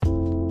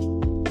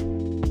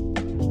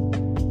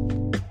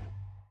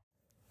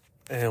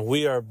And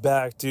we are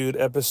back, dude.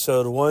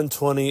 Episode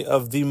 120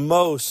 of the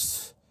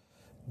most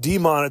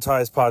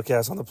demonetized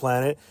podcast on the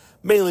planet.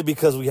 Mainly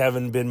because we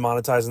haven't been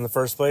monetized in the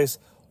first place.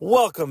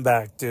 Welcome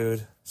back,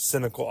 dude.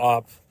 Cynical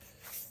Op.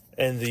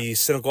 And the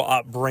Cynical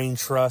Op brain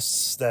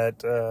trusts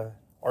that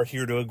are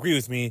here to agree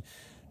with me.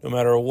 No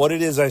matter what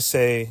it is I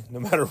say, no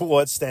matter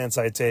what stance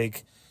I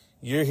take.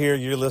 You're here,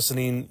 you're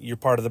listening, you're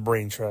part of the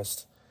brain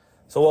trust.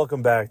 So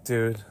welcome back,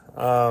 dude.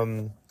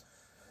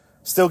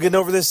 Still getting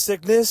over this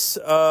sickness.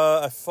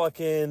 I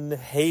fucking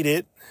hate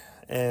it.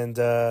 And,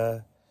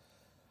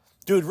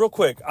 dude, real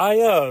quick,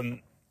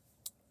 I'm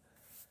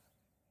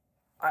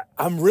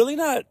really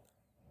not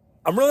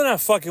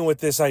fucking with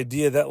this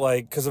idea that,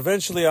 like, because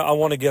eventually I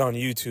want to get on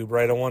YouTube,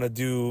 right? I want to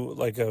do,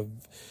 like, a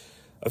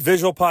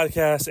visual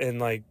podcast and,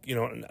 like, you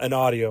know, an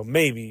audio,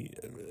 maybe,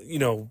 you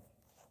know,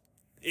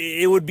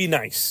 it would be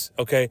nice,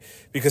 okay?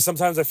 Because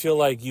sometimes I feel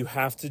like you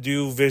have to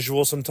do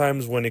visual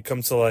sometimes when it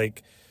comes to,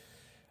 like,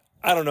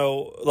 I don't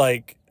know,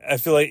 like, I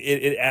feel like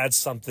it adds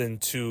something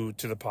to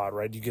the pod,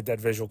 right? You get that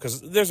visual. Because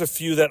there's a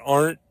few that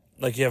aren't.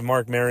 Like, you have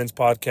Mark Maron's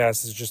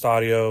podcast, it's just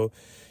audio.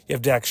 You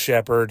have Dax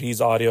Shepard, he's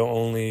audio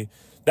only.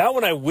 That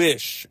one I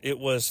wish it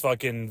was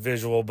fucking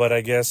visual, but I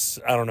guess,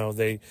 I don't know,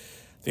 they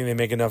think they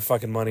make enough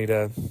fucking money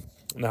to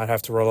not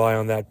have to rely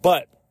on that.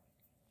 But,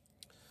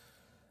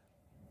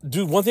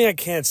 dude, one thing I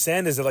can't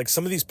stand is that, like,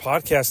 some of these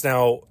podcasts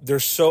now, they're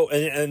so,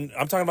 and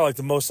I'm talking about, like,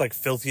 the most, like,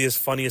 filthiest,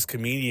 funniest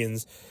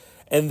comedians.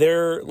 And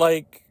they're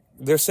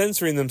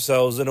censoring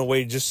themselves in a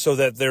way just so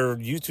that their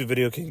YouTube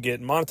video can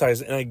get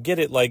monetized. And I get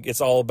it, like,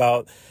 it's all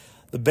about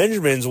the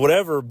Benjamins,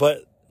 whatever.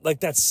 But,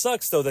 like, that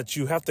sucks, though, that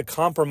you have to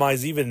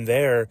compromise even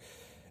there.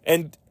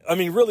 And, I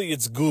mean, really,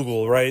 it's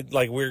Google, right?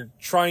 Like, we're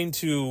trying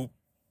to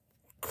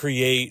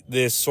create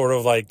this sort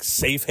of, like,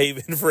 safe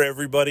haven for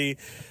everybody,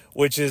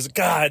 which is,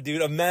 God,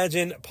 dude,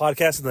 imagine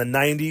podcasts in the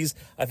 90s.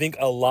 I think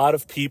a lot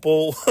of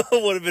people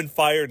would have been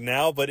fired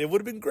now, but it would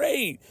have been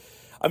great.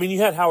 I mean,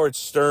 you had Howard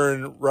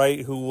Stern, right,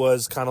 who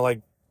was kind of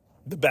like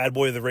the bad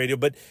boy of the radio,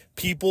 but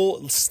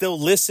people still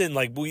listen.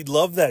 Like, we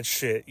love that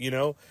shit, you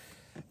know?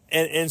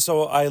 And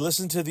so I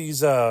listen to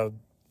these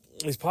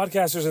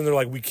podcasters, and they're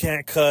like, we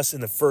can't cuss in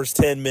the first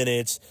 10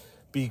 minutes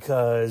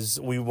because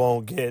we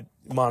won't get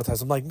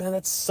monetized. I'm like, man,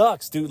 that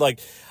sucks, dude. Like,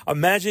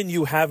 imagine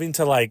you having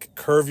to, like,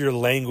 curve your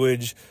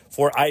language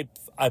for, I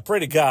pray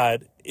to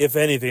God, if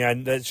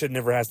anything, that shit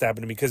never has to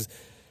happen to me, because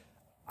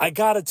I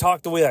gotta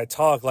talk the way I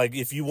talk. Like,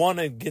 if you want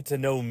to get to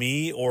know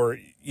me, or,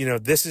 you know,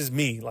 this is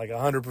me, like,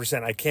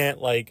 100%. I can't,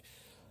 like,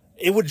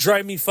 it would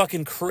drive me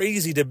fucking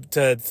crazy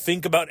to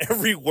think about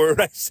every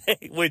word I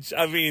say, which,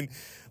 I mean,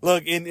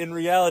 look, in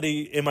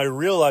reality, in my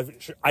real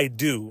life, I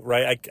do,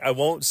 right? I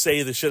won't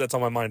say the shit that's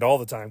on my mind all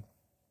the time.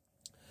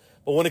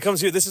 But when it comes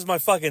here, this is my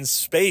fucking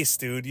space,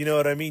 dude. You know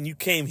what I mean? You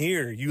came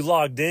here, you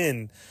logged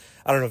in.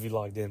 I don't know if you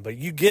logged in, but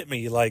you get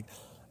me, like,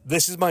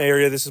 this is my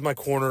area, this is my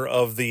corner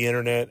of the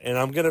internet, and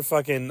I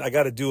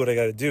gotta do what I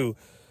gotta do.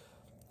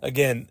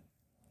 Again,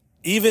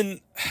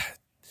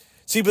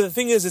 see, but the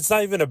thing is, it's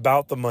not even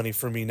about the money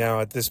for me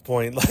now at this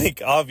point,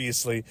 like,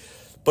 obviously,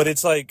 but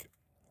it's like,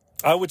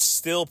 I would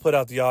still put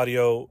out the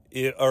audio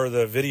or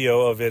the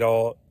video of it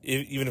all,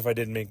 even if I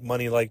didn't make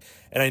money, like,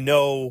 and I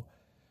know,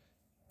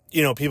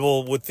 you know,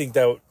 people would think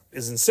that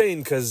is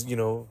insane because, you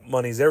know,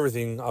 money's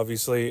everything,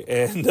 obviously,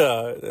 and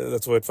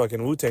that's what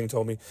fucking Wu-Tang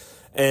told me,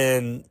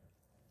 and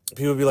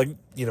people would be like,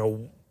 you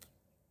know,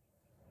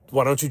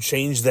 why don't you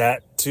change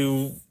that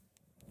to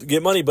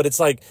get money? But it's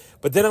like,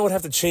 but then I would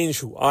have to change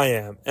who I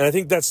am. And I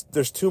think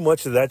there's too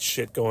much of that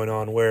shit going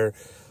on where,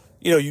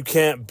 you know, you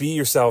can't be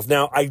yourself.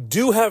 Now, I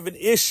do have an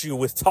issue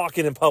with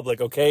talking in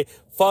public, okay?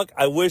 Fuck,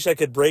 I wish I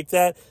could break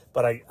that,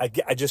 but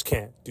I just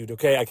can't, dude,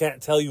 okay? I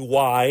can't tell you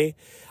why.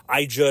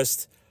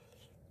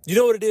 You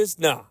know what it is?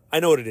 Nah, I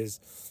know what it is.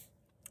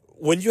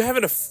 When you're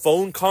having a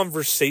phone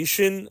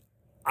conversation,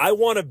 I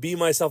want to be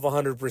myself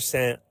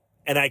 100%.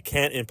 And I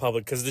can't in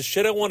public, because the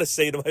shit I want to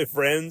say to my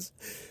friends,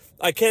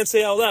 I can't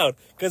say out loud,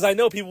 because I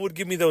know people would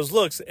give me those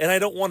looks, and I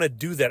don't want to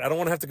do that. I don't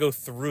want to have to go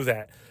through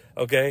that,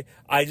 okay?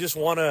 I just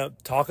want to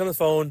talk on the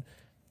phone,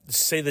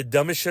 say the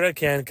dumbest shit I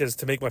can, because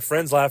to make my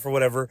friends laugh or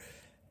whatever,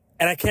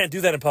 and I can't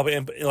do that in public.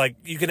 And, like,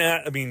 you can,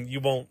 I mean, you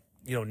won't,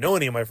 you don't know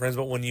any of my friends,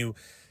 but when you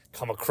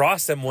come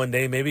across them one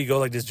day, maybe you go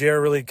like, does JR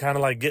really kind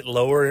of, like, get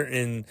lower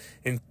in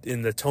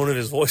the tone of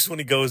his voice when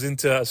he goes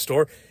into a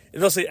store?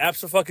 And they'll say,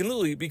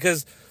 abso-fucking-lutely,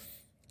 because,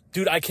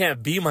 dude, I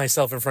can't be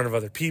myself in front of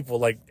other people.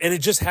 Like, and it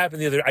just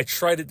happened I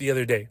tried it the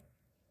other day.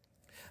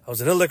 I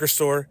was in a liquor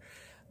store.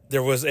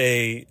 There was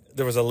a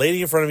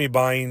lady in front of me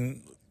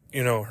buying,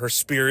 you know, her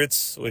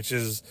spirits, which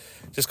is,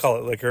 just call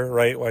it liquor,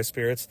 right? Why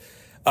spirits?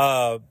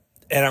 And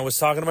I was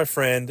talking to my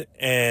friend,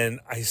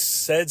 and I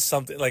said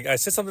something like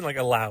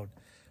aloud,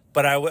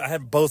 but I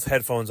had both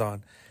headphones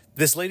on.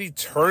 This lady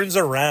turns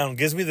around,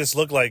 gives me this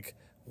look like,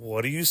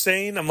 what are you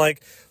saying? I'm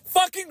like,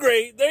 fucking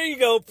great. There you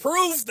go.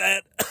 Proves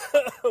that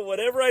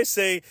whatever I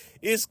say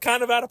is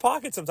kind of out of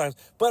pocket sometimes.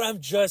 But I'm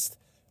just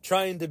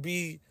trying to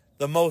be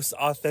the most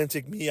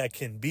authentic me I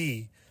can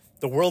be.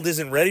 The world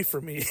isn't ready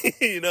for me.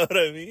 You know what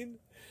I mean?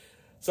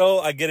 So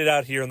I get it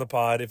out here in the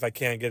pod if I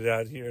can't get it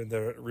out here in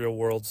the real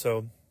world.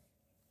 So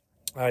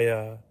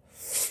I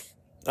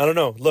don't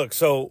know. Look,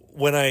 so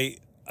when I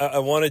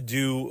want to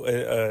do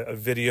a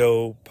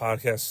video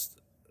podcast,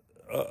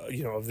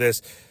 of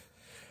this,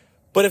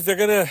 but if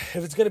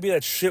it's gonna be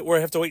that shit where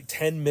I have to wait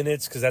 10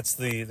 minutes because that's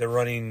the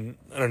running,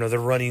 I don't know, the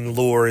running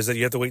lure is that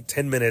you have to wait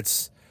 10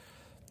 minutes.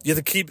 You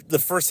have to keep the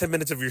first 10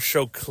 minutes of your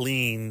show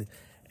clean,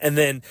 and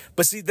then,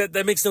 but see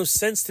that makes no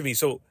sense to me.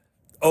 So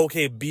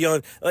okay,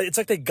 it's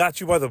like they got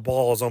you by the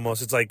balls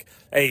almost. It's like,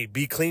 hey,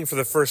 be clean for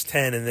the first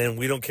 10 and then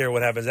we don't care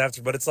what happens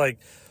after. But it's like,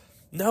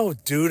 no,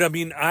 dude. I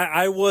mean,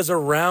 I was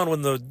around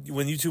when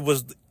YouTube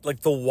was like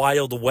the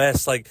Wild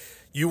West. Like,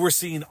 you were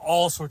seeing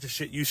all sorts of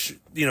shit.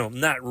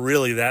 Not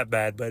really that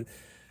bad, but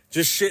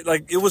just shit.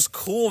 Like, it was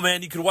cool,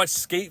 man. You could watch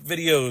skate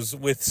videos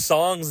with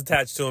songs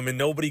attached to them and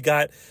nobody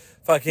got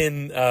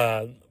fucking,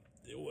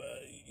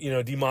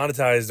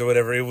 demonetized or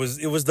whatever. It was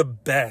the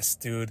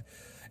best, dude.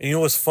 And you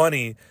know what's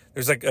funny?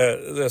 There's like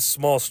a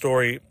small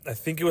story. I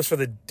think it was for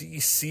the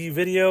DC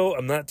video.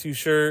 I'm not too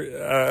sure.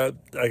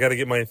 I got to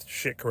get my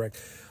shit correct.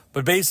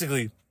 But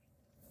basically,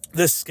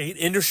 the skate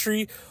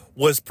industry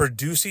was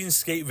producing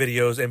skate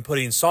videos and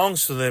putting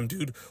songs to them,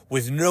 dude,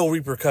 with no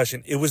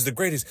repercussion. It was the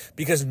greatest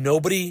because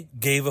nobody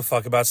gave a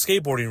fuck about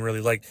skateboarding,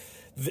 really. Like,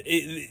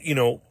 late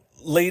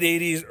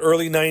 80s,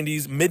 early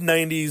 90s, mid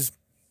 90s,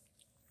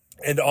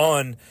 and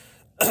on,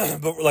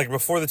 but like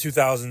before the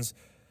 2000s,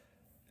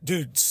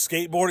 dude,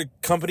 skateboard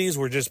companies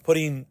were just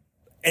putting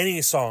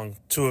any song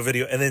to a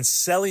video and then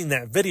selling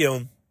that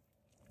video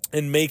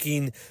and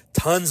making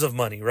tons of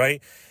money,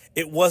 right?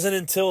 It wasn't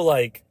until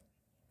like,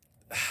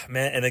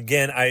 man, and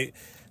again,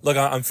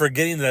 I'm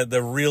forgetting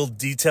the real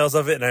details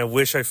of it, and I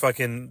wish I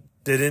fucking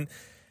didn't.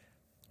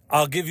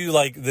 I'll give you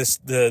like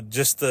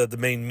the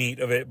main meat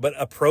of it. But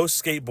a pro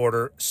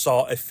skateboarder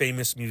saw a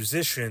famous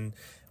musician,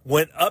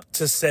 went up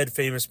to said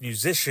famous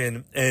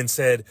musician and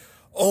said,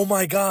 "Oh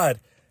my God,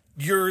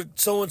 you're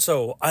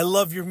so-and-so. I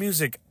love your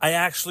music. I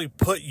actually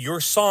put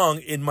your song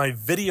in my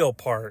video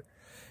part."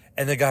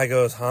 And the guy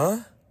goes, "Huh?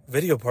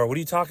 Video part? What are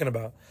you talking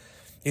about?"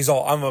 He's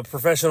all, "I'm a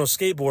professional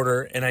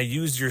skateboarder and I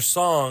used your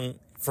song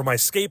for my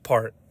skate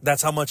part.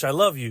 That's how much I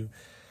love you."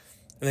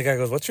 And the guy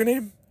goes, "What's your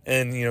name?"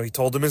 And, he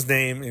told him his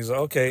name. He's like,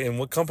 "Okay, and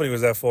what company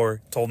was that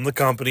for?" Told him the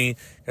company.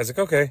 The guy's like,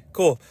 "Okay,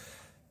 cool."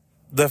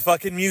 The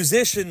fucking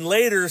musician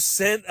later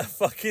sent a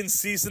fucking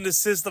cease and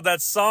desist of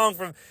that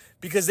song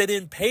because they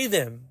didn't pay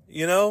them,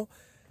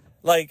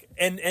 Like,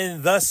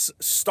 and thus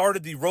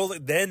started the roll.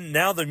 Then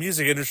now the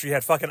music industry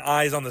had fucking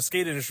eyes on the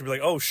skate industry. Be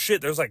like, oh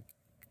shit, there's like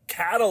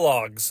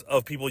catalogs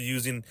of people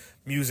using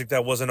music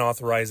that wasn't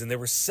authorized and they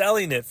were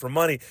selling it for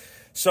money.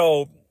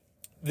 So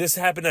this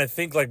happened, I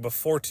think, like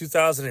before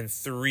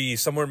 2003,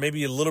 somewhere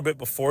maybe a little bit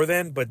before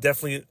then, but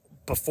definitely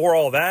before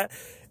all that.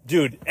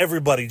 Dude,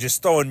 everybody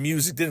just throwing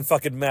music, didn't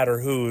fucking matter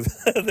who.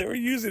 They were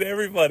using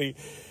everybody.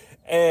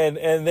 And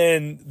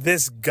then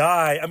this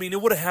guy, I mean,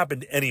 it would have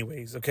happened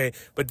anyways, okay?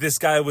 But this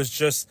guy was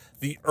just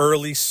the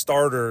early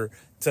starter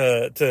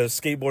to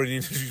skateboarding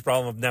industry's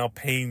problem of now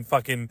paying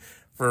fucking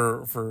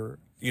for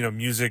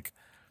music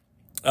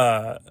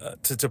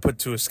to put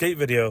to a skate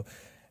video.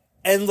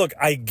 And look,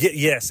 I get,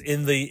 yes,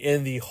 in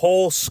the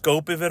whole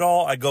scope of it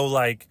all, I go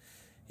like,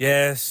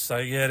 yes,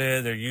 I get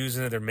it. They're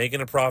using it. They're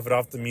making a profit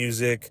off the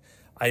music.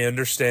 I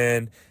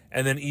understand.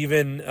 And then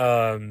even,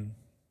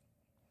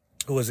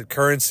 who was it?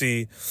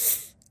 Currency.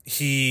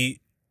 Him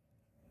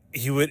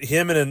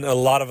and a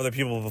lot of other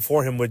people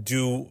before him would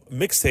do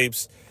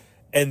mixtapes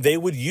and they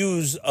would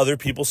use other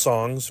people's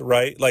songs,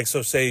 right? Like,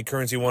 so say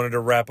Currency wanted to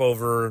rap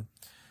over,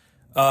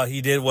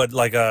 he did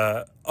like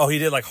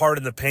Hard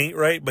in the Paint,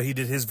 right? But he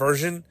did his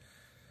version.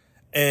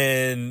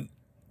 And,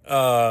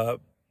 an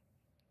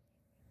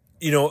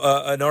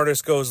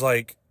artist goes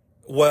like,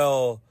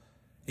 well,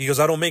 he goes,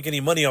 "I don't make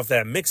any money off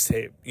that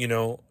mixtape,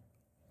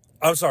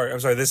 I'm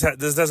sorry. This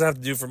doesn't have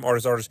to do from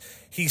artist to artist.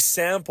 He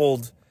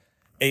sampled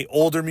a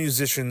older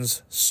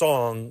musician's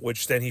song,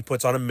 which then he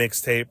puts on a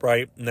mixtape,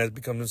 right? And that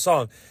becomes a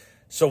song.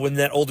 So when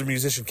that older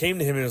musician came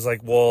to him and was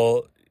like,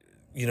 "Well,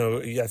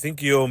 I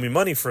think you owe me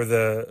money for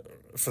the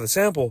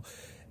sample,"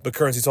 but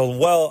Currency told him,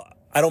 "Well,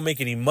 I don't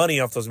make any money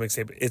off those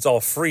mixtapes. It's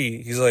all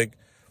free." He's like,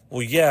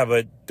 "Well, yeah,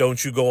 but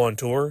don't you go on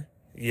tour?"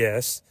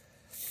 "Yes."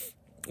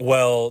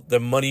 "Well, the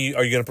money,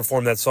 are you going to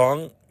perform that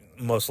song?"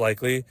 "Most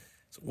likely."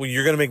 "Well,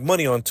 you're going to make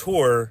money on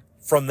tour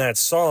from that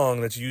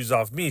song that you used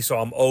off me, so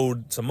I'm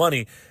owed some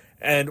money."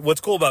 And what's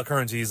cool about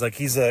Currency is like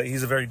he's a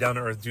very down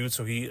to earth dude,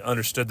 so he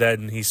understood that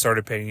and he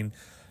started paying,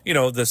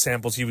 the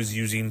samples he was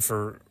using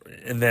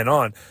and then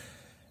on.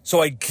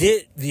 So I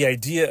get the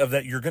idea of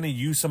that you're going to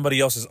use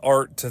somebody else's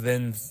art to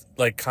then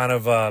like kind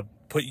of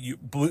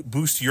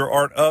boost your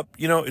art up,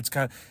 it's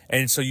kind of,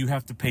 and so you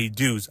have to pay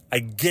dues. I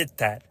get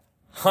that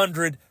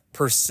 100%.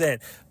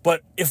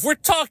 But if we're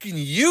talking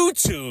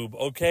YouTube,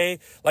 okay,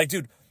 like,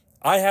 dude,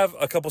 I have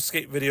a couple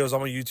skate videos on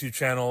my YouTube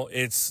channel.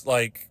 It's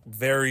like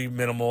very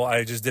minimal.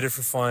 I just did it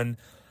for fun.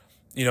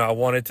 I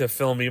wanted to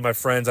film me and my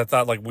friends. I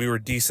thought like we were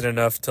decent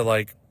enough to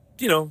like,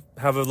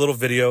 have a little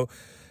video.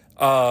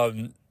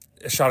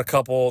 shot a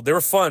couple. They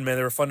were fun, man.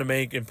 They were fun to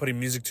make, and putting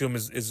music to them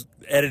is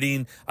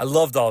editing. I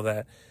loved all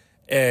that.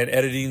 And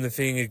editing the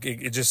thing,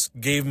 it just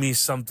gave me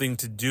something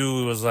to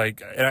do. It was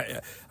like,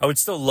 and I would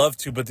still love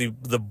to, but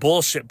the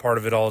bullshit part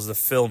of it all is the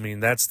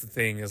filming. That's the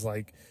thing, is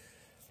like,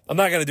 I'm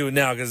not going to do it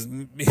now because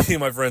me and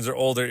my friends are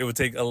older. It would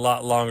take a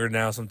lot longer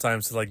now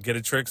sometimes to like get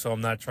a trick. So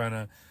I'm not trying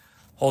to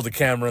hold the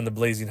camera in the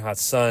blazing hot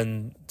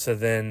sun to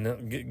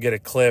then get a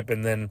clip,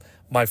 and then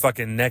my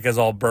fucking neck is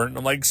all burnt. And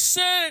I'm like,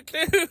 sick,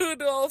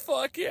 dude. Oh,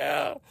 fuck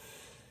yeah.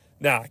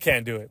 Nah, I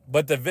can't do it.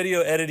 But the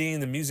video editing,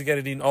 the music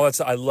editing, all that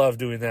stuff, I love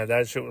doing that.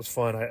 That shit was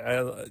fun.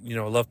 I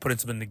love putting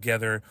something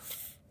together.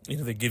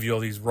 They give you all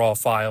these raw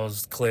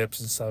files,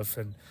 clips and stuff,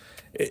 and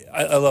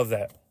I love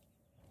that.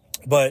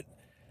 But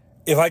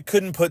if I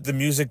couldn't put the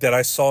music that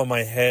I saw in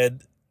my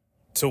head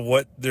to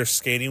what their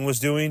skating was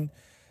doing,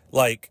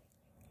 like,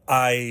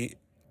 I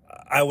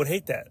would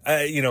hate that.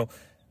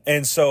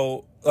 And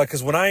so, like,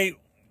 because when I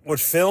would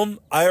film,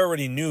 I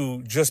already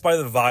knew just by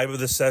the vibe of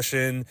the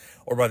session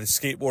or by the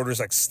skateboarders'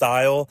 like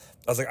style,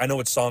 I was like, I know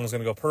which song is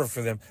going to go perfect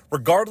for them,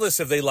 regardless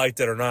if they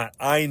liked it or not.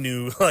 I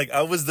knew, like,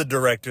 I was the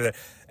director there.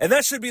 And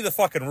that should be the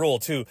fucking rule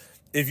too.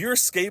 If you're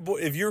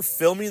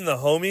filming the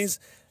homies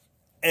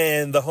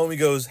and the homie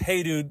goes,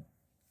 hey dude,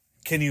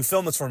 can you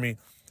film this for me?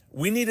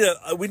 We need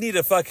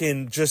a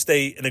fucking just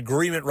an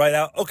agreement right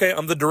out. Okay,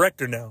 I'm the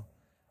director now.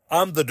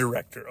 I'm the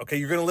director. Okay,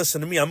 you're going to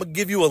listen to me. I'm going to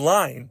give you a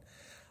line.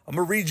 I'm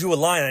going to read you a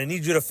line. I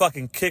need you to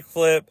fucking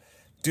kickflip,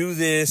 do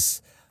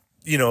this,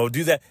 do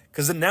that.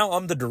 Because then now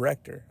I'm the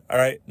director. All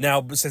right.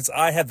 Now, since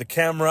I had the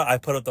camera, I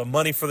put up the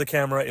money for the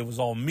camera. It was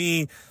all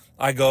me.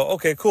 I go,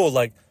 okay, cool.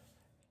 Like,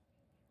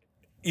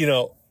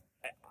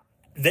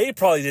 they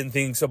probably didn't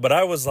think so, but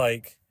I was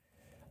like,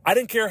 I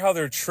didn't care how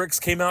their tricks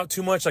came out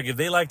too much. Like, if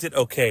they liked it,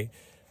 okay.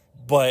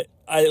 But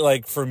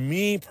for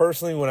me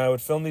personally, when I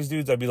would film these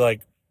dudes, I'd be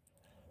like,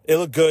 it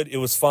looked good. It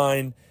was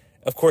fine.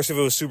 Of course, if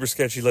it was super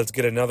sketchy, let's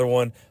get another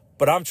one.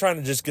 But I'm trying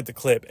to just get the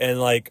clip. And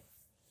like,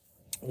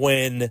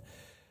 when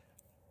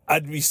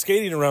I'd be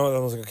skating around with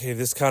them, I was like, okay,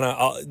 this kind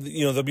of,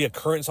 there'll be a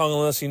current song I'm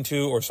listening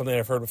to or something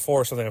I've heard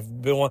before, something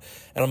I've been on.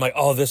 And I'm like,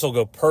 oh, this will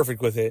go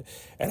perfect with it.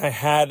 And I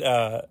had,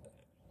 and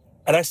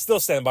I still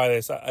stand by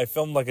this. I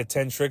filmed like a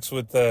 10 tricks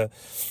with the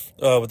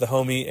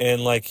homie,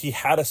 and like, he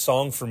had a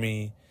song for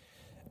me.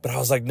 But I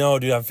was like, no,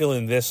 dude, I'm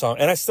feeling this song.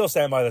 And I still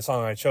stand by the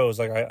song I chose.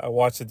 Like, I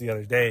watched it the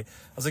other day.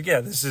 I was like,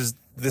 yeah,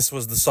 this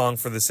was the song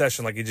for the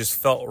session. Like, it just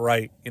felt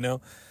right,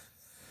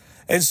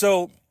 And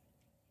so,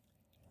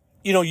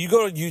 you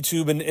go to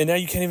YouTube, and now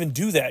you can't even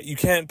do that. You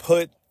can't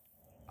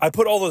I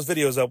put all those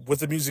videos up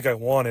with the music I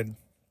wanted.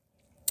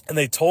 And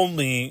they told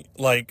me,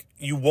 like,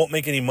 you won't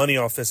make any money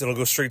off this. It'll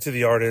go straight to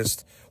the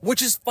artist,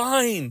 which is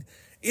fine.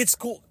 It's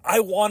cool. I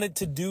wanted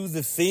to do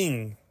the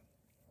thing.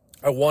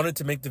 I wanted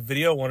to make the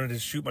video. I wanted to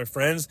shoot my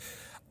friends.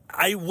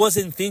 I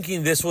wasn't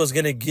thinking this was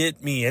going to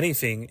get me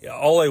anything.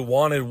 All I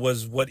wanted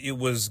was what it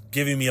was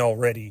giving me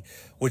already,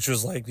 which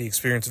was like the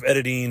experience of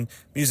editing,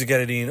 music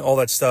editing, all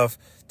that stuff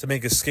to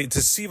make a skate,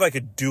 to see if I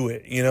could do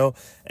it,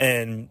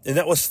 and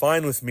that was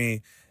fine with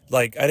me.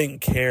 Like, I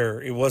didn't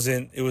care. It was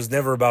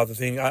never about the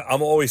thing.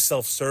 I'm always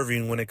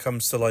self-serving when it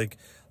comes to like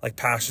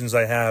passions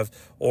I have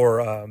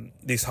or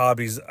these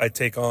hobbies I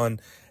take on.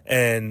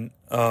 And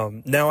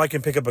now I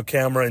can pick up a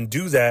camera and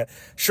do that.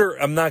 Sure,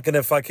 I'm not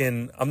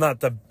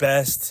the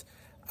best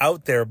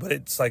out there, but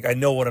it's like, I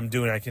know what I'm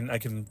doing. I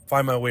can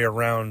find my way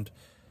around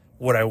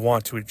what I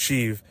want to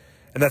achieve.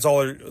 And that's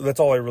all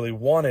I really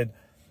wanted.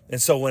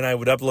 And so when I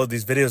would upload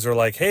these videos, they're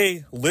like,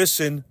 hey,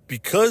 listen,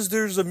 because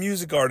there's a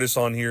music artist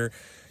on here,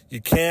 you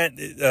can't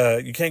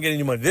get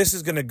any money. This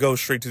is going to go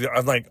straight to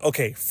I'm like,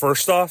 okay,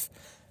 first off,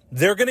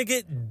 they're going to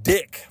get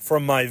dick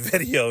from my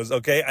videos,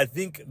 okay? I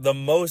think the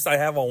most I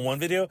have on one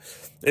video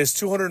is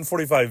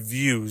 245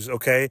 views,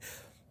 okay?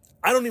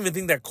 I don't even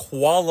think that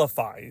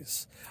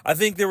qualifies. I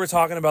think they were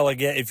talking about, like,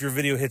 yeah, if your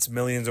video hits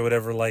millions or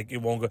whatever, like, it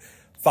won't go.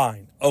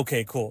 Fine.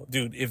 Okay, cool.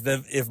 Dude,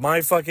 if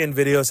my fucking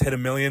videos hit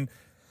 1 million,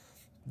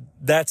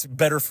 that's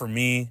better for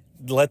me.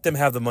 Let them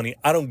have the money.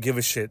 I don't give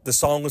a shit. The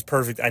song was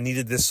perfect. I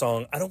needed this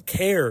song. I don't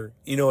care.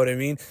 You know what I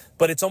mean?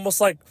 But it's almost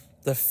like,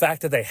 the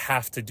fact that they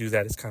have to do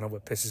that is kind of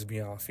what pisses me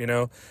off,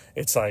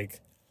 It's like,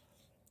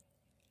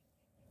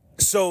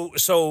 so,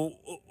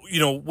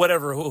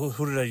 whatever,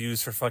 who did I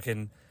use for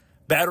fucking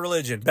Bad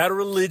Religion? Bad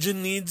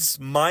Religion needs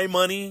my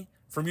money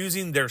from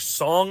using their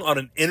song on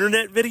an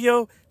internet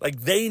video?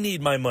 Like, they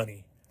need my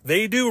money.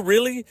 They do,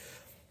 really?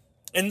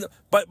 And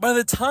by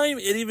the time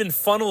it even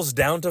funnels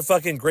down to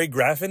fucking Greg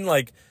Graffin,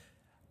 like,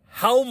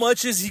 how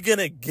much is he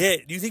gonna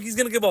get? Do you think he's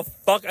gonna give a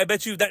fuck? I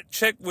bet you that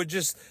check would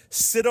just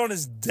sit on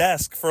his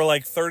desk for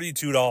like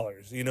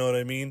 $32. You know what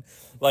I mean?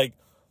 Like,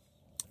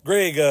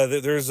 Greg,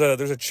 there's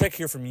a check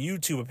here from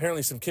YouTube.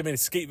 Apparently some kid made a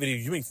skate video.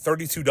 You make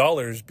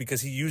 $32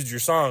 because he used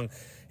your song.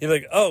 You're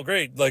like, oh,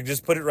 great. Like,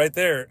 just put it right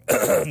there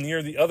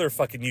near the other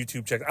fucking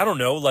YouTube check. I don't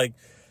know. Like,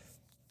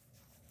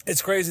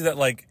 it's crazy that,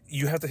 like,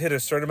 you have to hit a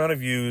certain amount of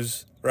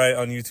views, right,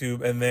 on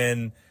YouTube, and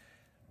then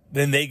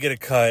they get a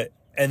cut.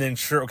 And then,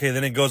 sure, okay,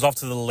 then it goes off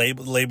to the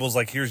labels,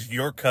 like, here's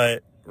your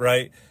cut,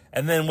 right?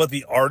 and then what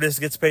the artist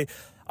gets paid,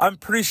 I'm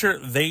pretty sure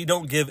they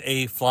don't give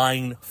a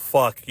flying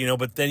fuck, you know,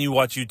 but then you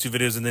watch YouTube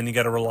videos and then you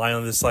got to rely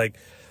on this, like,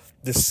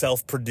 this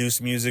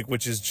self-produced music,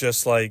 which is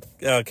just like,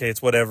 okay,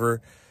 it's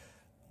whatever.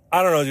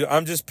 I don't know, dude.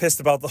 I'm just pissed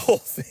about the whole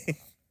thing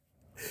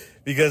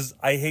because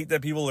I hate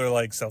that people are,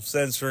 like,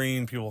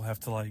 self-censoring. People have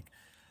to, like,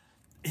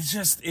 it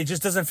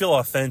just doesn't feel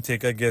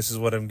authentic, I guess, is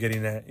what I'm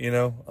getting at, you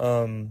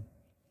know?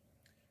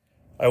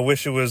 I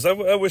wish it was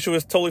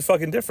totally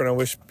fucking different. I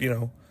wish, you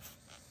know,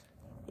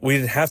 we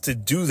didn't have to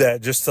do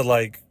that just to,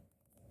 like,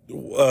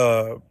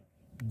 do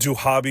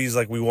hobbies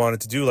like we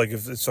wanted to do. Like,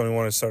 if somebody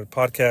wanted to start a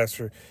podcast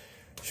or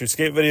shoot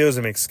skate videos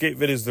and make skate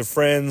videos with their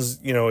friends,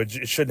 you know, it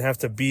shouldn't have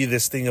to be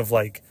this thing of,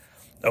 like,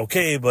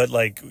 okay, but,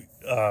 like,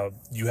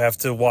 you have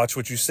to watch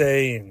what you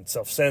say and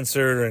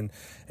self-censor and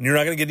you're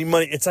not going to get any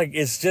money. It's like,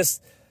 it's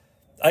just,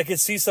 I could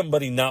see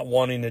somebody not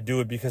wanting to do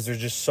it because there's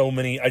just so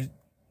many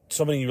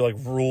like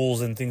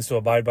rules and things to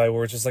abide by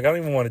where it's just like, I don't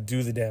even want to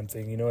do the damn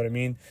thing. You know what I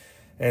mean?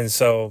 And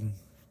so,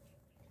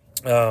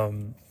 I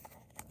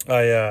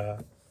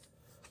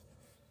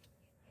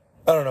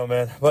don't know,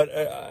 man, but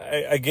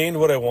I gained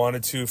what I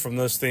wanted to from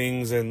those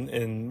things,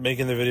 and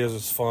making the videos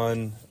was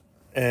fun.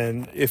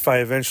 And if I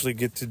eventually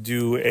get to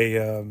do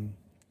a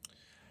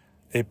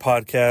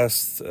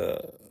podcast,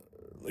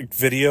 like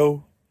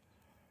video,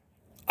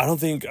 I don't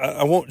think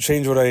I won't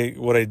change what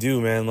I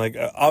do, man. Like,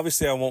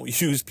 obviously I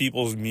won't use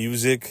people's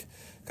music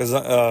because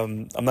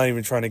I'm not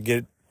even trying to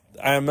do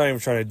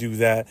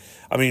that.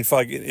 I mean,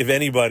 fuck, if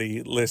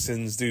anybody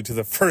listens due to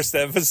the first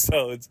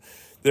episodes,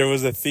 there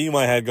was a theme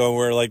I had going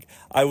where, like,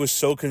 I was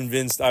so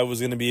convinced I was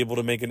going to be able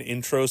to make an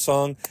intro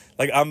song.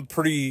 Like, I'm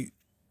pretty,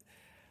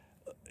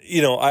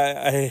 you know,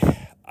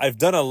 I've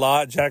done a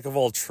lot, jack of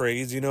all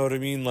trades, you know what I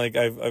mean? Like,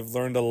 I've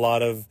learned a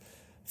lot of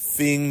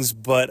things,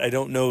 but I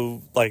don't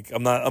know, like,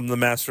 I'm the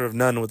master of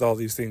none with all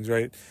these things,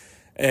 right?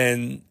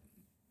 And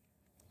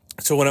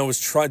so when I was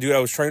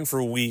trying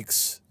for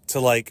weeks to,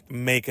 like,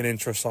 make an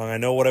intro song. I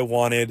know what I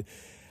wanted.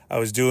 I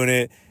was doing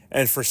it.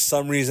 And for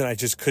some reason, I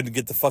just couldn't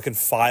get the fucking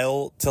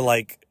file to,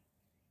 like,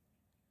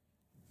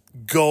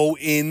 go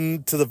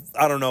into the,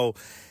 I don't know.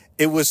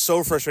 It was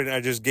so frustrating.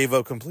 I just gave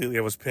up completely.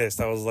 I was pissed.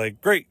 I was like,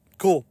 great,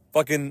 cool,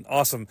 fucking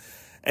awesome.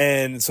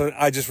 And so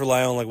I just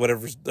rely on, like,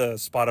 whatever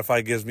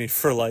Spotify gives me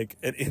for, like,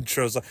 an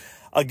intro. So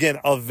again,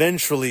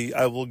 eventually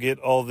I will get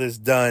all this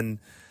done.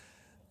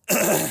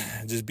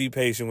 Just be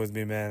patient with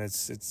me, man.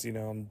 It's you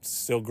know, I'm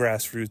still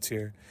grassroots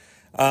here.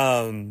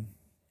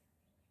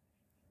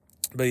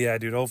 But yeah,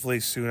 dude, hopefully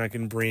soon I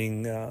can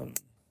bring the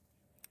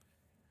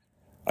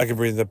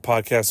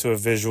podcast to a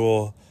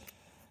visual.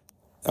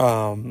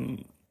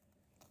 But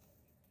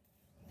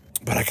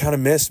I kind of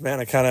miss, man.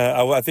 I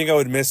think I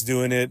would miss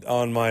doing it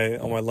on my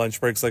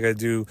lunch breaks like I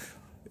do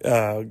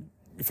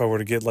if I were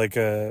to get, like,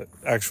 a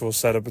actual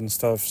setup and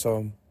stuff.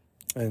 So,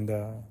 and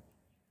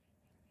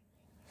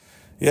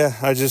yeah,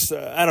 I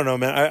don't know,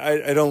 man.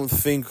 I don't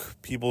think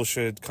people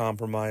should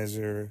compromise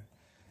or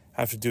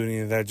have to do any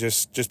of that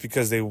just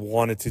because they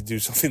wanted to do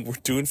something we're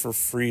doing for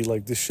free.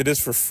 Like, this shit is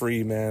for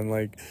free, man.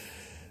 Like,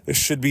 there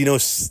should be no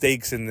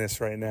stakes in this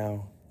right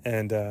now.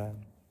 And I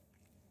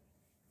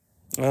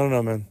don't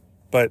know, man.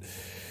 But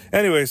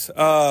anyways,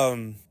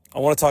 I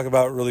want to talk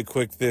about really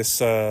quick this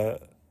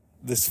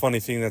funny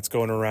thing that's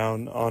going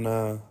around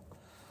on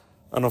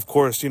of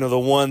course, you know, the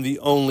one, the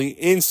only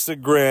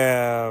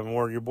Instagram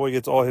where your boy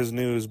gets all his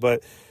news.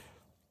 But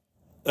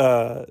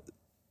you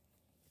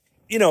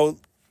know,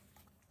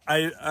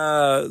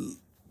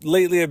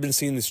 lately I've been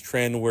seeing this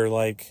trend where,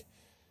 like,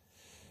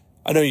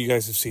 I know you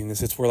guys have seen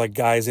this. It's where, like,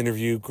 guys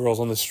interview girls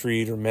on the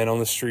street or men on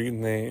the street,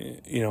 and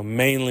they, you know,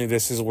 mainly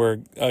this is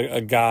where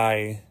a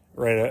guy,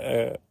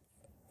 right,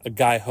 a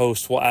guy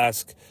host will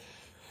ask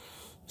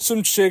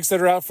some chicks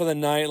that are out for the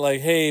night, like,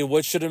 hey,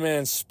 what should a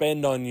man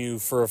spend on you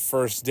for a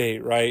first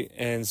date, right?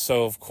 And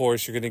so, of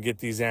course, you're going to get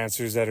these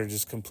answers that are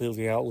just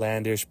completely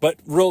outlandish. But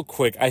real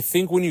quick, I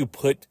think when you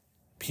put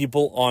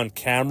people on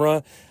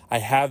camera, I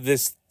have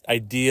this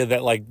idea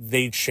that, like,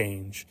 they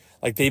change.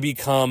 Like, they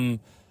become,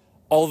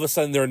 all of a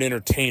sudden, they're an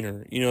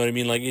entertainer. You know what I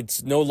mean? Like,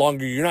 it's no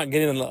longer, you're not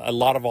getting a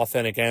lot of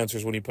authentic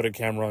answers when you put a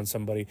camera on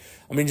somebody.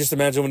 I mean, just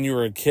imagine when you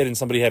were a kid and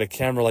somebody had a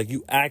camera, like,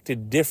 you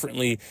acted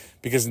differently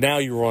because now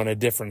you were on a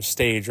different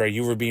stage, right?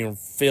 You were being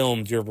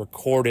filmed, you're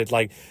recorded.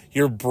 Like,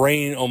 your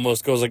brain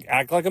almost goes, like,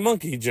 act like a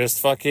monkey,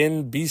 just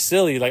fucking be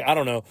silly. Like, I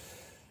don't know.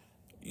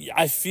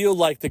 I feel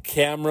like the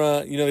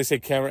camera, you know, they say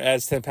camera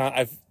adds 10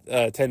 pounds.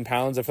 10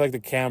 pounds. I feel like the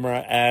camera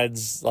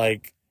adds,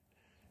 like,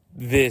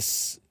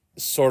 this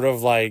sort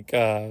of, like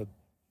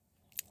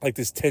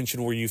this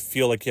tension where you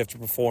feel like you have to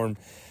perform.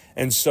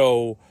 And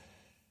so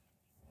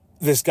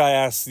this guy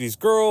asks these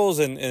girls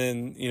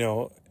and you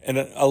know, and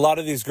a lot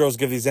of these girls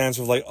give these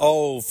answers like,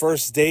 oh,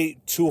 first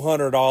date,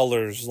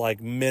 $200,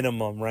 like,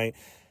 minimum, right?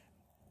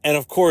 And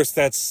of course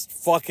that's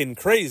fucking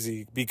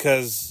crazy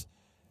because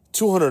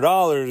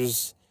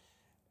 $200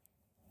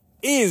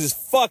 is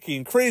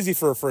fucking crazy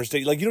for a first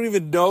date. Like, you don't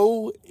even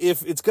know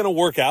if it's going to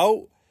work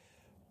out,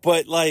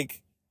 but,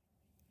 like,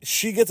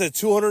 she gets a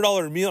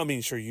 $200 meal. I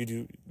mean, sure,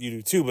 you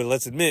do too, but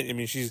let's admit, I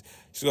mean, she's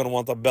going to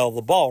want the belle of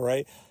the ball,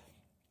 right?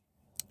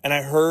 And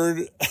I heard,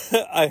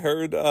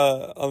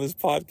 on this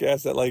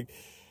podcast that, like,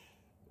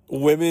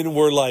 women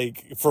were,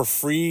 like, for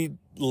free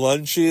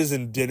lunches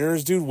and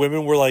dinners, dude,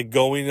 women were, like,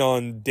 going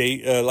on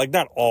date, like,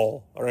 not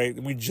all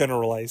right? We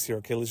generalize here,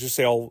 okay? Let's just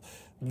say all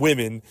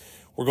women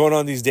were going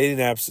on these dating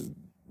apps,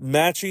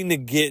 matching to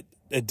get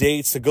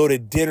dates, to go to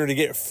dinner, to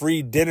get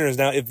free dinners.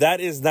 Now, if that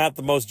is not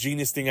the most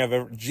genius thing I've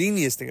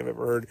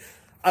ever heard,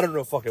 I don't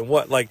know fucking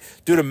what. Like,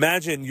 dude,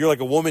 imagine you're like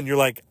a woman, you're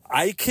like,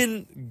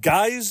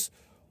 guys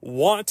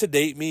want to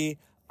date me,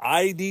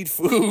 I need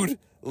food,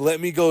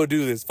 let me go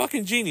do this.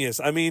 Fucking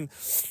genius. I mean,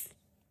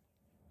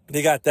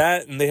 they got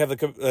that, and they have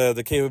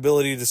the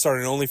capability to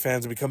start an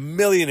OnlyFans and become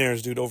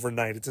millionaires, dude,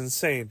 overnight. It's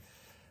insane.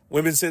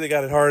 Women say they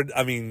got it hard.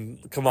 I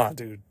mean, come on,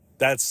 dude.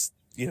 That's,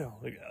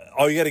 like,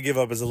 all you got to give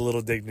up is a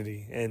little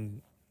dignity,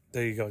 and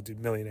there you go, dude,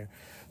 millionaire.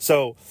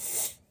 So,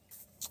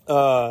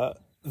 so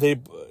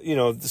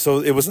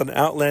it was an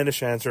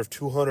outlandish answer of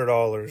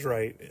 $200,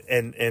 right?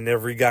 And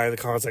every guy in the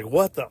comments like,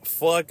 what the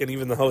fuck? And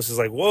even the host is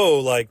like, whoa,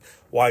 like,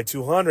 why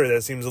 200?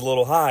 That seems a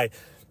little high.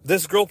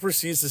 This girl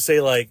proceeds to say,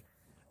 like,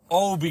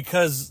 oh,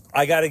 because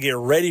I got to get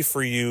ready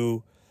for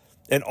you,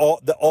 and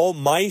all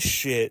my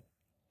shit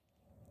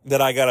that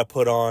I got to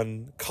put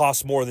on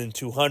costs more than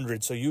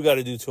 200, so you got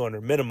to do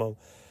 200 minimum.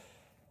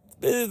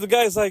 The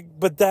guy's like,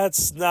 but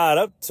that's not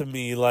up to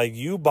me. Like,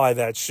 you buy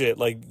that shit.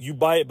 Like, you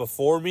buy it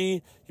before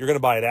me, you're going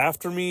to buy it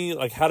after me.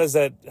 Like, how does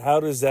that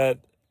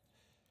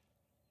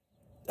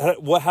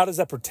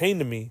pertain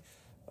to me?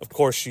 Of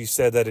course, she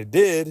said that it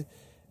did,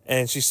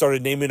 and she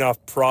started naming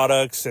off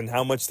products and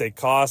how much they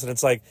cost, and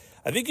it's like,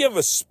 I think you have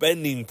a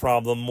spending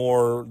problem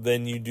more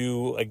than you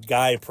do a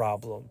guy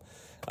problem.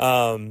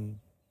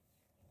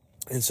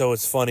 And so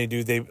it's funny,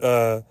 dude.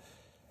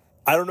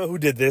 I don't know who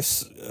did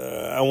this.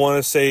 I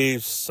want to say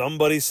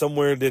somebody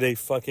somewhere did a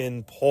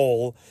fucking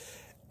poll,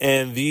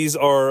 and these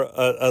are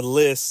a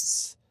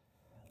lists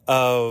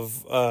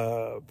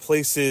of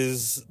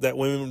places that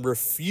women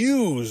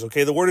refuse.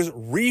 Okay, the word is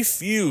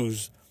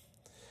refuse,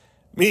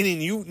 meaning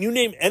you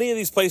name any of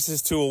these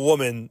places to a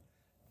woman,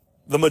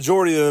 the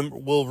majority of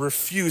them will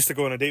refuse to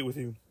go on a date with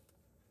you.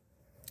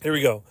 Here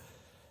we go.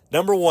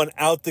 Number one,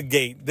 out the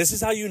gate. This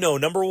is how you know.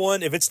 Number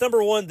one, if it's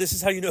number one, this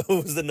is how you know it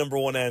was the number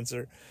one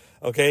answer.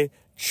 Okay?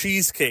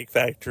 Cheesecake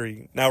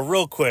Factory. Now,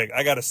 real quick,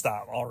 I got to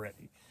stop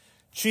already.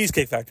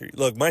 Cheesecake Factory.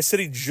 Look, my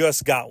city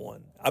just got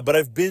one, but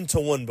I've been to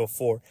one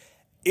before.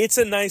 It's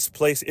a nice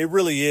place. It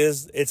really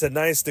is. It's a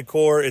nice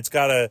decor. It's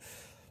got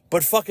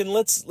but fucking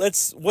let's,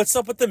 what's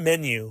up with the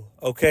menu?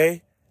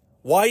 Okay?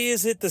 Why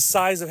is it the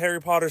size of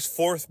Harry Potter's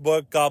fourth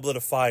book, Goblet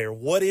of Fire?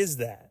 What is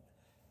that?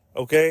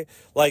 Okay?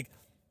 Like,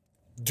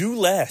 do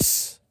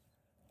less.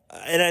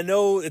 And I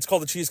know it's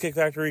called the Cheesecake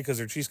Factory because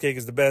their cheesecake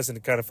is the best, and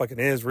it kind of fucking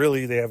is,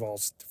 really. They have all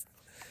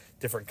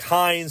different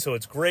kinds, so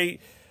it's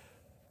great.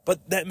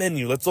 But that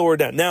menu, let's lower it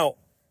down. Now,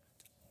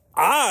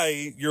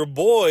 your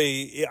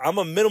boy, I'm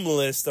a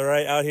minimalist, all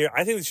right, out here.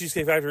 I think the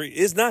Cheesecake Factory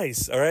is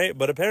nice, all right?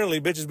 But apparently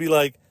bitches be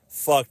like,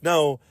 fuck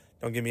no,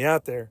 don't get me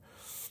out there.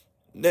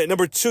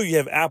 Number two, you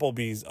have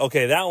Applebee's.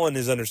 Okay, that one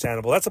is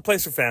understandable. That's a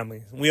place for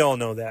family. We all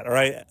know that, all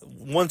right?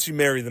 Once you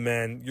marry the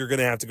man, you're going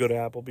to have to go to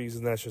Applebee's,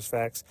 and that's just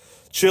facts.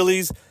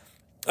 Chili's,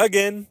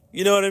 again,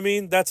 you know what I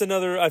mean? That's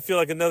I feel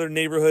like another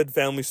neighborhood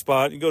family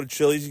spot. You go to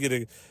Chili's,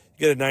 you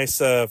get a nice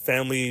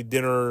family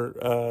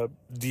dinner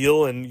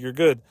deal, and you're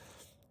good.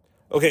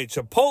 Okay,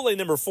 Chipotle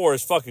number 4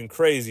 is fucking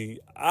crazy.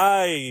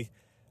 I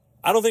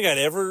don't think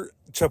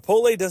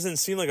Chipotle doesn't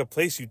seem like a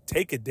place you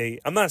take a date.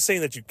 I'm not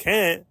saying that you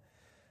can't,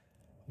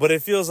 but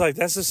it feels like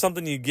that's just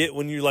something you get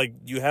when you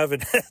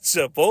haven't had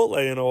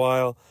Chipotle in a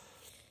while.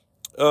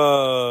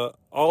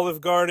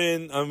 Olive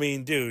Garden, I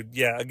mean, dude,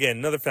 yeah, again,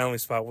 another family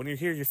spot. When you're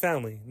here, you're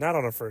family, not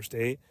on a first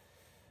date.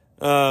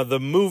 The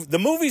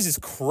movies is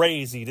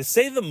crazy. To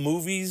say the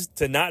movies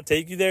to not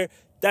take you there,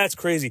 that's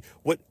crazy.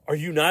 What, are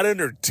you not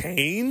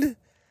entertained?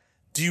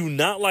 Do you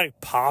not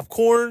like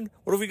popcorn?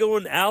 What if we go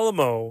in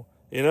Alamo?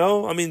 You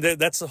know? I mean,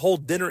 that's a whole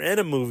dinner and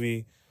a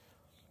movie.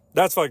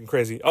 That's fucking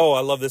crazy. Oh,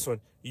 I love this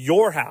one.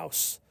 Your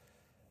House.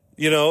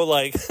 You know,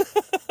 like,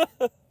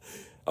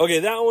 okay,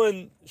 that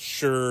one,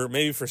 sure,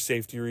 maybe for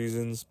safety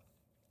reasons.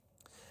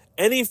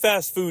 Any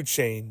fast food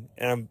chain,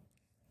 and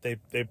they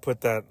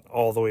put that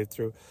all the way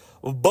through.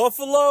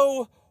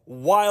 Buffalo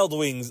Wild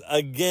Wings,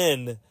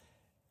 again,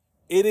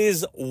 it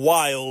is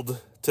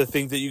wild to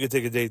think that you could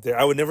take a date there.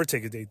 I would never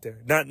take a date there.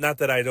 Not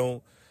that I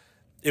don't.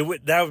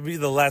 That would be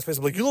the last place.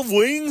 I'm like, you love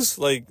wings?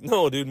 Like,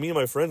 no, dude, me and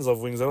my friends love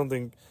wings. I don't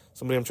think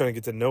somebody I'm trying to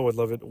get to know would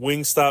love it.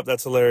 Wingstop,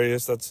 that's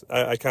hilarious.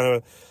 I kind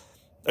of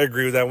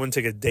agree with that. I wouldn't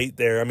take a date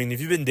there. I mean, if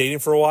you've been dating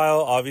for a while,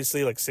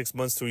 obviously, like 6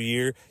 months to a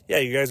year, yeah,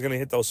 you guys are going to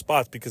hit those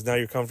spots because now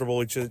you're comfortable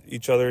with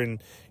each other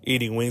and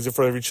eating wings in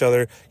front of each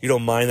other. You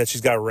don't mind that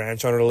she's got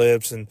ranch on her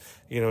lips and,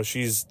 you know,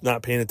 she's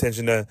not paying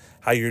attention to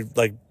how you're,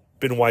 like,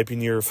 been wiping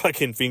your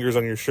fucking fingers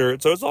on your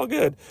shirt. So it's all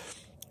good.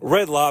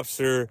 Red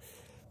Lobster.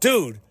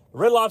 Dude,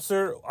 Red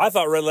Lobster, I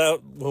thought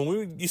when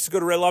we used to go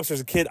to Red Lobster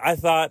as a kid, I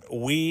thought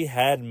we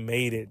had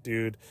made it,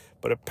 dude.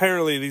 But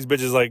apparently these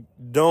bitches like,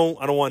 I don't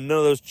want none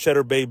of those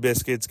Cheddar Bay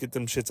biscuits. Get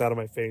them shits out of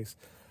my face.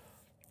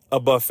 A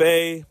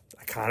buffet,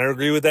 I kind of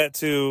agree with that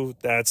too.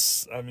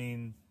 It's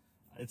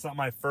not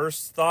my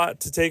first thought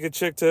to take a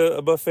chick to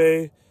a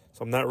buffet,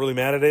 so I'm not really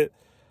mad at it.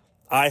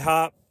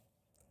 IHOP,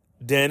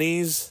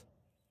 Denny's,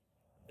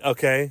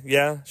 okay,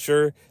 yeah,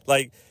 sure.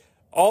 Like,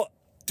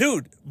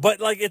 dude, but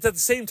like it's at the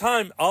same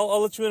time,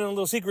 I'll let you in on a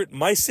little secret.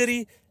 My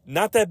city,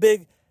 not that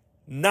big,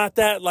 not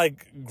that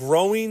like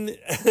growing.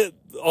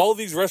 All of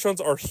these restaurants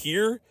are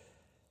here,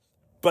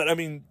 but I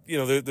mean, you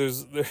know,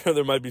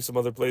 there might be some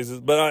other places.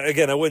 But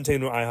again, I wouldn't take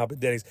them to IHOP and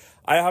Denny's.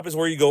 IHOP is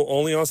where you go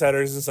only on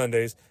Saturdays and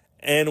Sundays,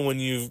 and when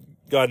you've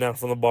gotten out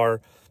from the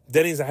bar.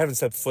 Denny's, I haven't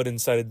set foot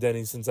inside of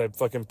Denny's since I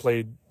fucking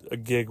played a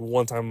gig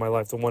one time in my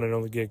life, the one and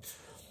only gig.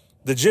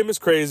 The gym is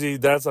crazy.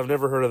 I've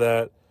never heard of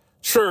that.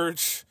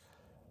 Church,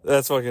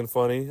 that's fucking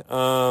funny.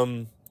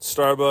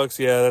 Starbucks,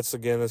 yeah,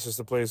 that's just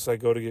a place I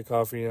go to get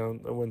coffee. I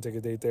wouldn't take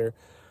a date there.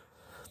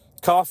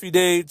 Coffee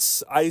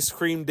dates, ice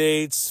cream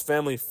dates,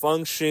 family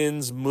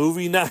functions,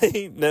 movie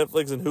night,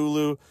 Netflix and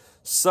Hulu.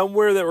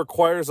 Somewhere that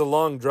requires a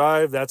long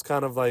drive, that's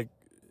kind of like,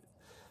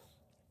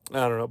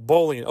 I don't know,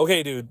 bowling.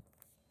 Okay, dude.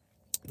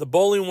 The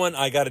bowling one,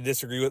 I got to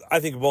disagree with. I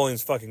think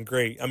bowling's fucking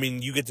great. I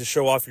mean, you get to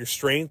show off your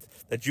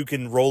strength, that you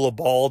can roll a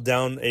ball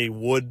down a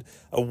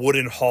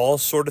wooden hall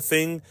sort of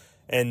thing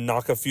and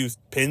knock a few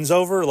pins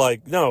over.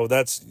 Like, no,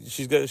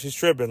 she's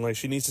tripping. Like,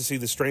 she needs to see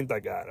the strength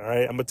I got, all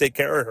right? I'm going to take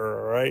care of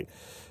her, all right?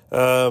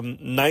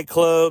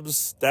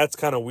 Nightclubs, that's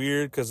kind of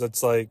weird because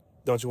it's like,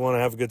 don't you want to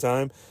have a good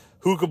time?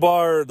 Hookah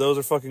bar, those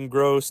are fucking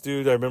gross,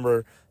 dude. I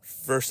remember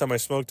first time I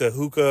smoked a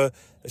hookah,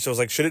 she was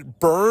like, should it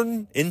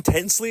burn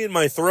intensely in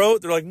my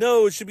throat? They're like,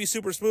 no, it should be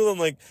super smooth. I'm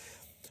like,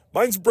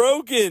 mine's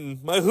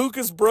broken. My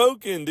hookah's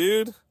broken,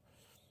 dude.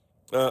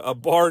 A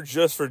bar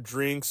just for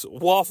drinks.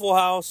 Waffle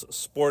House,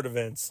 sport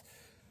events.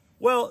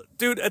 Well,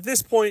 dude, at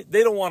this point,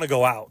 they don't want to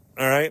go out,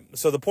 all right?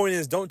 So the point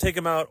is, don't take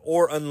them out,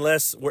 or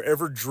unless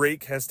wherever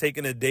Drake has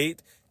taken a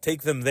date,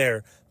 take them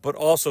there. But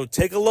also,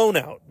 take a loan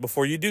out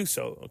before you do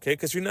so, okay?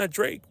 Because you're not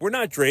Drake. We're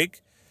not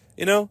Drake,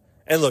 you know?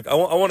 And look, I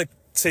want to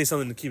say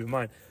something to keep in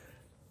mind.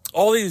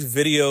 All these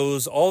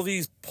videos, all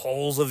these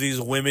polls of these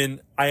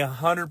women, I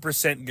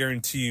 100%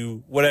 guarantee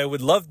you, what I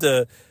would love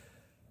to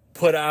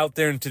put out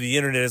there into the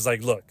internet is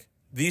like, look,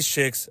 these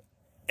chicks,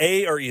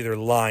 are either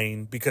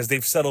lying because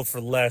they've settled for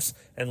less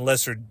and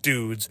lesser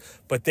dudes,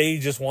 but they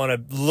just want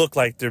to look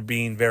like they're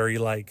being very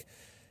like,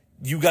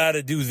 you got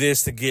to do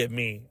this to get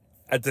me.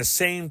 At the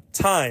same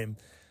time,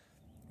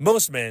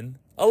 most men,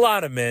 a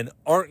lot of men,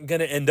 aren't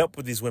going to end up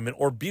with these women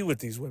or be with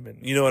these women.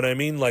 You know what I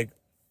mean? Like,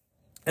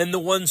 and the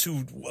ones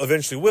who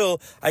eventually will,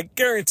 I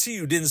guarantee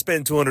you didn't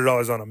spend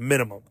 $200 on a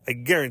minimum. I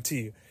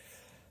guarantee you.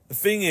 The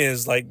thing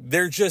is, like,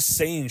 they're just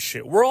saying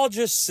shit. We're all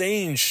just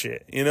saying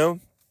shit, you know?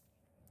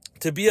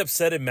 To be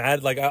upset and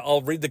mad, like,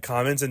 I'll read the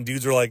comments and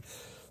dudes are like,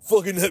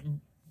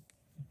 fucking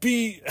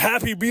be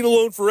happy being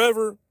alone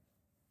forever.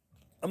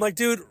 I'm like,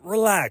 dude,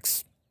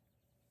 relax.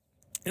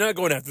 You're not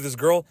going after this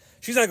girl.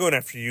 She's not going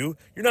after you.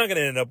 You're not going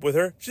to end up with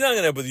her. She's not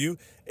going to end up with you.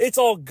 It's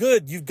all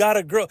good. You've got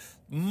a girl.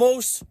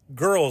 Most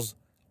girls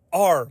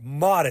are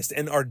modest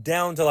and are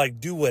down to, like,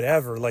 do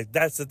whatever. Like,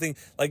 that's the thing.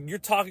 Like, you're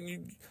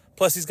talking.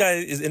 Plus, this guy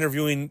is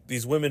interviewing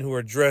these women who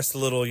are dressed a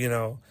little, you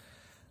know,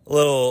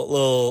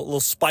 little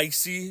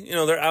spicy. You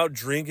know, they're out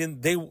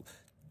drinking.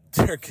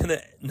 They're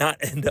gonna not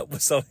end up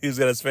with somebody who's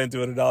gonna spend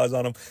 $200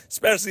 on them,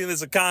 especially in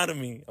this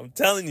economy. I'm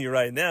telling you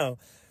right now.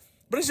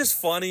 But it's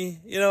just funny,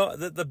 you know,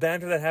 the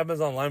banter that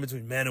happens online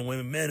between men and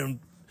women. Men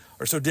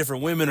are so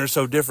different. Women are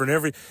so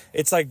different.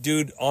 It's like,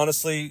 dude,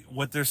 honestly,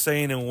 what they're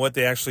saying and what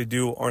they actually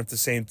do aren't the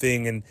same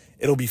thing, and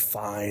it'll be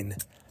fine.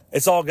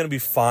 It's all gonna be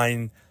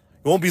fine.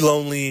 You won't be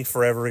lonely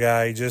forever,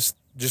 guy. Just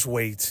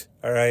wait,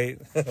 all right?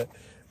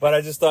 But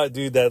I just thought,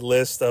 dude, that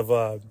list of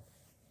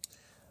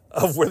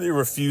where they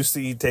refuse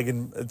to eat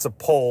it's a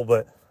poll,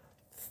 but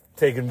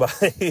taken by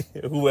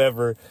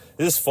whoever.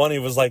 This is funny.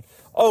 It was like,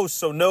 oh,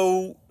 so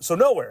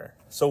nowhere.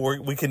 So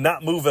we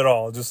cannot move at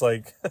all. Just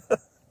like,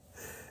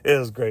 it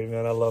was great,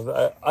 man. I love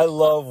it. I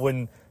love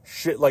when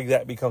shit like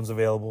that becomes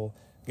available.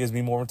 It gives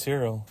me more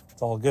material.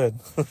 It's all good.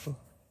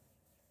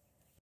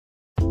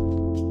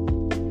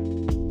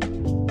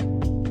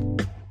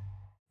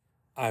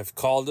 I've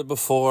called it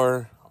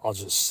before. I'll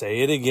just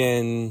say it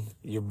again.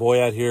 Your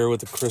boy out here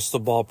with the crystal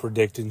ball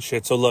predicting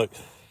shit. So look,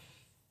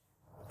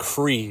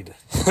 Creed.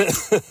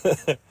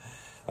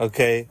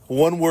 Okay,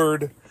 one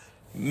word,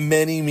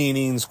 many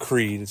meanings,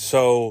 Creed.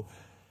 So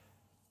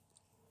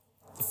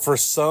for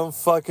some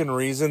fucking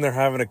reason, they're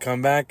having a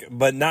comeback,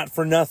 but not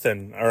for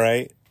nothing, all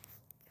right?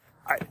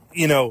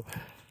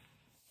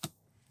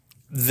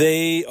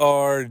 They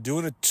are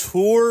doing a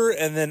tour,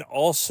 and then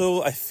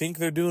also I think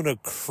they're doing a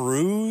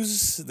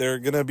cruise. They're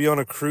going to be on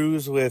a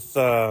cruise with,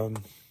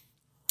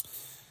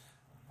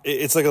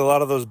 it's like a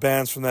lot of those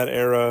bands from that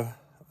era.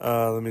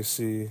 Let me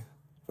see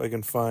if I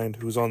can find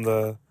who's on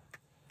the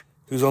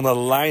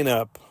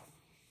lineup.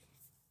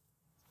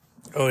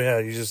 Oh yeah,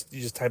 you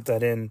just type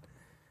that in.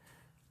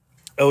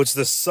 Oh, it's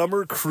the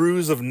Summer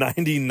Cruise of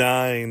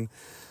 '99.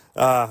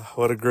 Ah,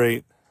 what a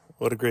great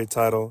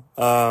title.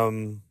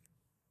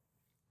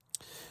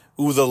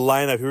 Ooh, the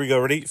lineup. Here we go.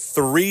 Ready?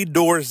 Three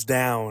Doors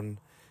Down.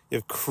 You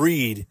have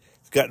Creed.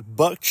 You've got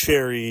Buck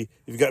Cherry.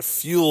 You've got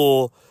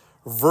Fuel,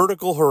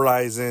 Vertical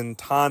Horizon,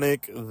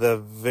 Tonic, The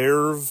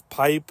Verve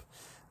Pipe,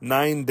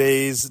 9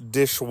 Days,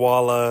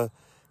 Dishwalla,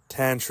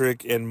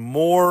 Tantric, and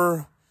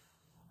more.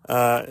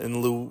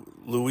 And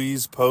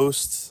Louise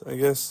Post, I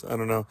guess. I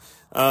don't know.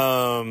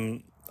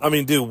 I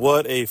mean, dude,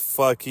 what a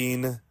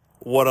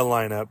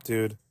lineup,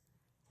 dude.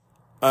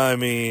 I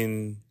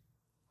mean,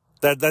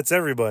 that's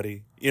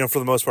everybody. You know, for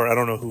the most part, I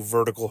don't know who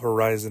Vertical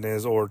Horizon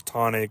is or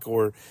Tonic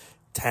or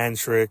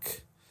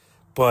Tantric,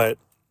 but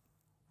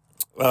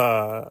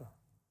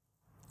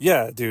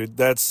yeah, dude,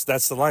 that's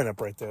the lineup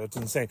right there. It's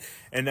insane.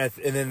 And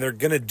then they're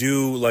gonna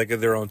do like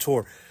their own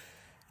tour.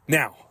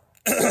 Now,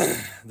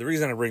 the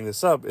reason I bring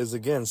this up is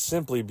again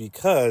simply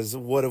because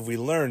what have we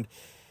learned,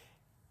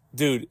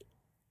 dude?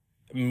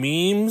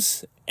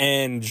 Memes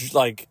and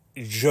like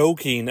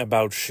joking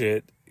about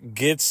shit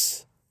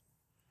gets,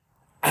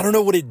 I don't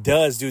know what it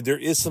does, dude. There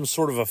is some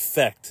sort of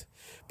effect.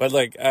 But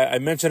like I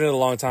mentioned it a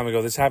long time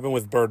ago. This happened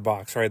with Bird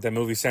Box, right? That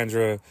movie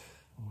Sandra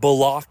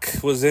Bullock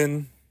was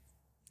in.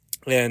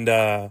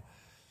 And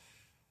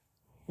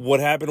what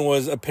happened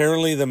was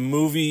apparently the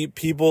movie,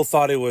 people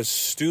thought it was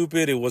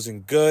stupid. It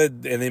wasn't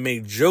good. And they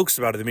made jokes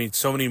about it. They made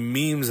so many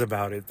memes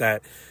about it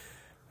that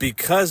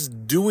because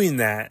doing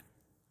that,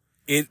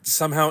 it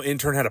somehow in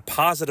turn had a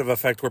positive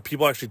effect where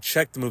people actually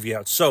checked the movie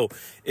out. So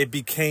it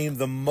became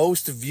the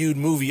most viewed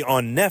movie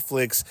on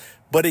Netflix,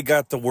 but it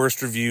got the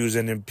worst reviews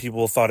and then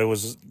people thought it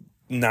was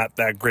not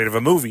that great of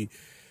a movie.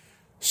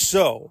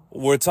 So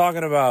we're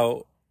talking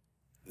about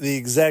the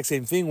exact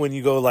same thing when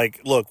you go like,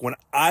 look, when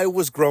I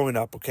was growing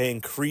up, okay,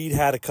 and Creed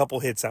had a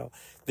couple hits out,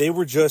 they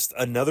were just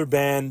another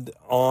band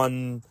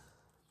on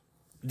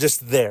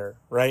just there,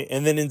 right?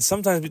 And then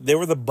sometimes they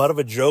were the butt of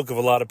a joke of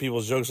a lot of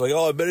people's jokes, like,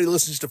 oh, I bet he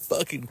listens to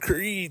fucking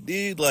Creed,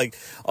 dude. Like,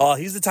 oh,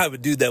 he's the type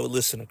of dude that would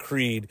listen to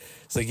Creed.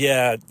 It's like,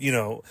 yeah, you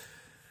know,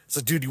 it's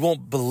like, dude, you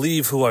won't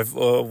believe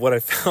what I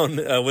found,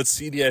 what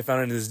CD I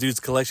found in this dude's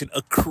collection,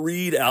 a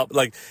Creed album.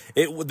 Like,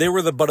 they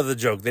were the butt of the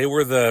joke. They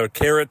were the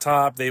Carrot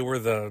Top. They were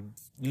the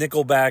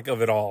Nickelback of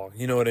it all.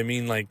 You know what I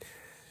mean? Like,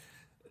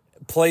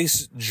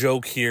 place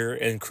joke here,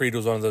 and Creed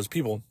was one of those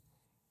people.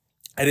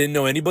 I didn't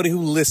know anybody who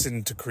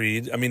listened to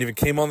Creed. I mean, if it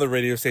came on the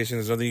radio station,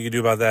 there's nothing you could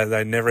do about that.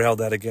 I never held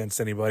that against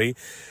anybody.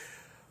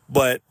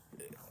 But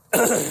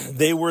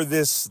they were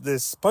this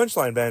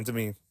punchline band to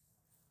me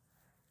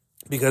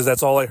because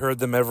that's all I heard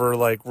them ever,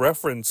 like,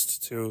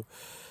 referenced to.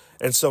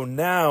 And so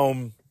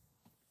now,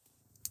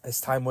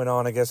 as time went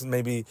on, I guess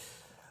maybe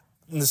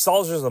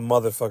nostalgia is a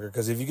motherfucker,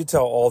 because if you could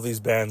tell all these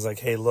bands, like,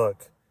 hey,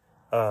 look,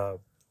 I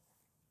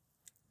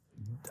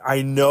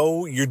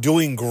know you're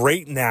doing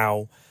great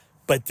now,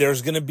 but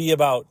there's going to be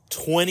about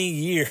 20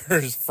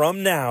 years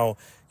from now,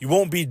 you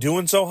won't be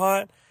doing so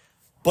hot,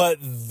 but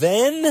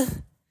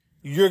then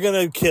you're going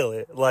to kill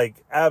it. Like,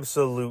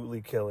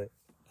 absolutely kill it.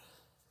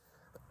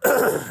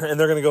 And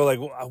they're going to go like,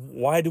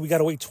 why do we got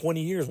to wait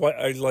 20 years?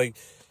 Why? Like,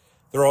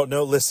 they're all,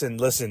 no, listen,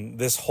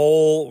 this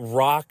whole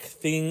rock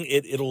thing,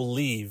 it'll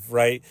leave,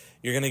 right?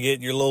 You're going to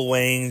get your Lil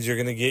Waynes, you're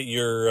going to get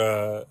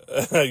your,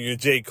 your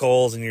J.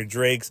 Coles and your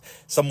Drakes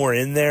somewhere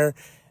in there.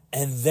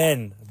 And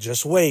then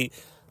just wait.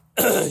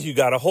 You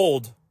got to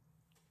hold,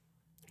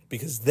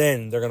 because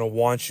then they're going to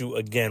want you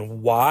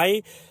again.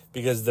 Why?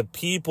 Because the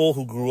people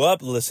who grew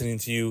up listening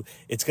to you,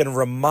 it's going to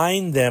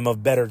remind them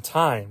of better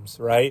times,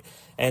 right?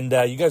 And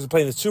you guys are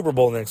playing the Super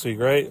Bowl next week,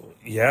 right?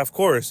 Yeah, of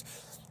course.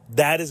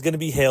 That is going to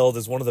be hailed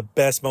as one of the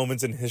best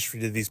moments in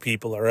history to these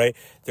people, all right?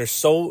 They're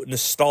so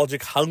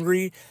nostalgic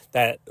hungry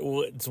that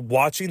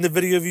watching the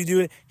video of you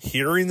do it,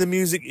 hearing the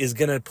music is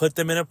going to put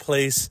them in a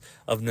place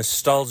of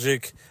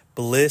nostalgic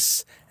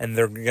bliss, and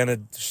they're gonna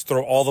just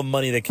throw all the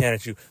money they can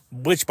at you,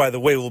 which, by the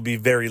way, will be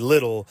very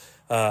little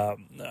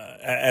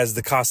as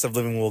the cost of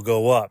living will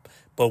go up,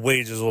 but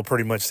wages will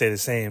pretty much stay the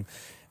same.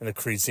 And the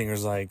Creed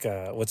singer's like,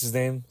 what's his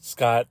name?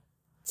 Scott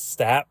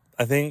Stapp,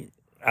 I think.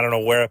 I don't know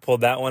where I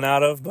pulled that one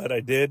out of, but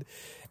I did.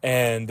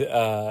 And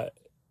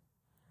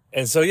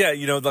so, yeah,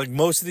 you know, like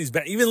most of these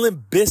bands, even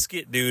Limp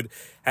Bizkit, dude,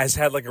 has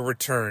had like a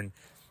return.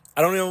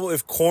 I don't know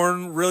if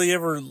Korn really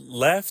ever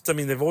left. I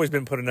mean, they've always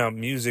been putting out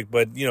music,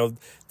 but, you know,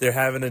 they're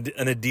having an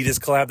Adidas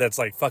collab that's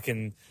like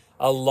fucking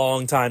a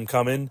long time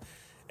coming.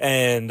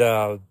 And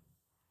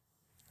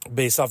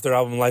based off their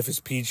album Life is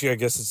Peachy, I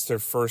guess it's their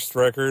first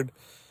record.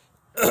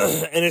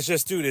 And it's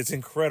just, dude, it's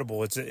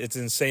incredible. It's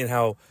insane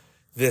how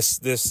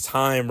this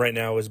time right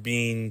now is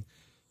being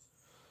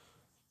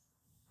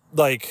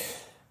like,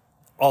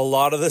 a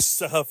lot of the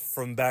stuff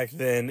from back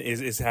then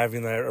is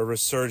having a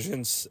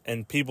resurgence,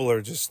 and people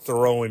are just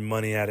throwing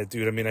money at it,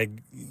 dude. I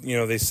mean,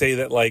 they say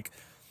that like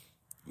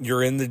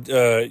you're in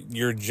the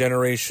your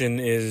generation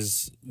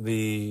is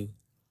the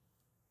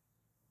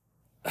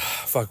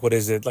fuck, what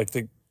is it? Like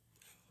the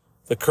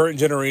current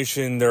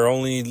generation, they're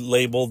only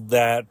labeled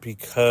that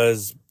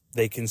because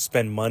they can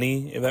spend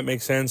money, if that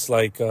makes sense.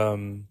 Like,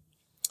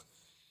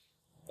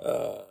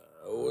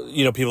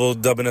 people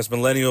dubbing us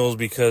millennials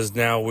because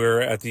now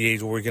we're at the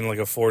age where we can like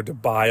afford to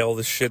buy all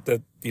the shit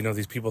that,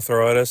 these people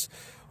throw at us.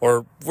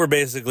 Or we're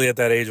basically at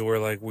that age where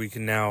like we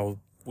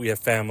have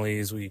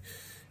families,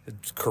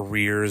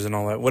 careers and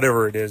all that,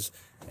 whatever it is.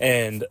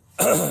 And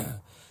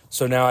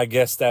so now I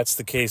guess that's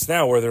the case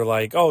now where they're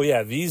like, oh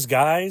yeah, these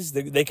guys,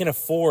 they can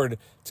afford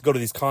to go to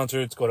these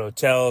concerts, go to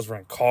hotels,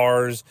 rent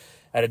cars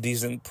at a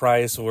decent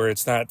price where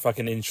it's not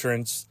fucking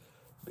insurance.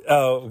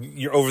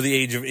 You're over the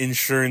age of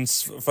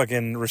insurance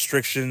fucking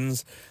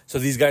restrictions. So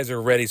these guys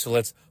are ready. So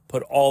let's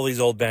put all these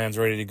old bands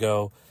ready to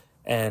go.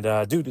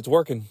 And, dude, it's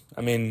working.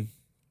 I mean,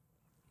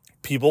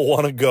 people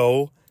want to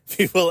go.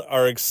 People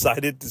are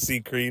excited to see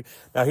Creed.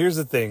 Now, here's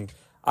the thing.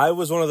 I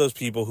was one of those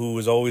people who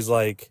was always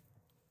like,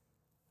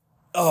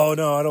 oh,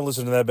 no, I don't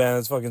listen to that band.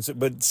 It's fucking...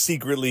 But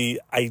secretly,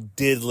 I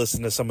did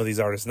listen to some of these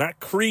artists. Not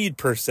Creed,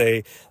 per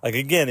se. Like,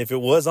 again, if it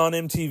was on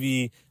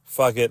MTV,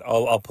 fuck it.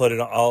 I'll put it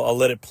on. I'll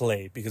let it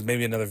play because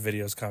maybe another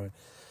video is coming.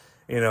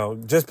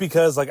 Just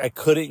because, like, I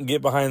couldn't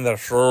get behind the...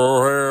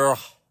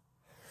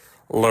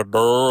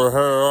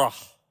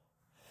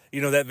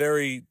 that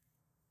very...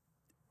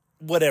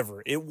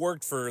 Whatever. It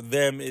worked for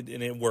them, and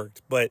it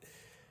worked. But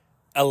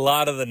a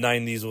lot of the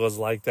 90s was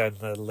like that, in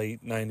the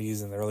late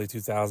 90s and the early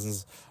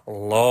 2000s. A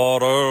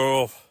lot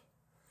of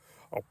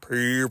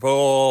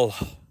people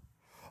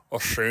are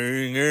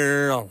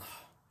singing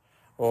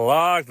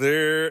like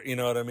they're, you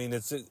know what I mean?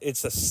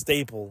 It's a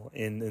staple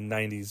in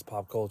 90s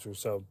pop culture.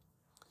 So,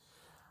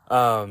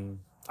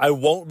 I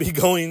won't be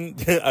going,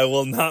 I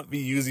will not be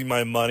using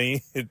my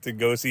money to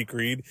go see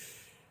Creed.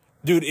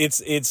 Dude,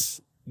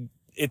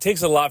 it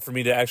takes a lot for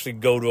me to actually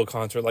go to a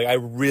concert. Like, I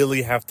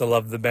really have to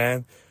love the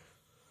band.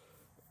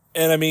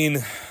 And I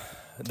mean,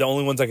 the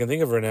only ones I can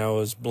think of right now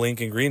is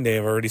Blink and Green Day.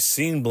 I've already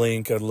seen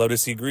Blink. I'd love to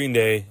see Green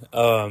Day.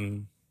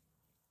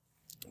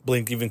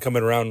 Blink even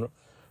coming around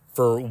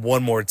for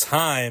one more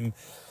time.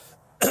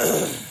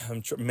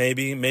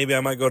 Maybe I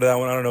might go to that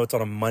one. I don't know. It's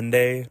on a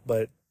Monday,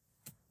 but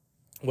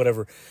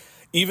whatever.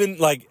 Even,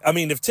 like, I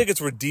mean, if tickets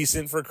were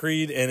decent for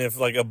Creed and if,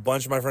 like, a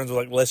bunch of my friends were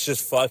like, let's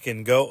just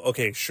fucking go,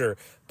 okay, sure.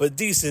 But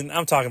decent,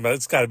 I'm talking about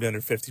it's got to be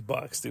under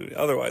 $50, dude.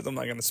 Otherwise, I'm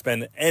not going to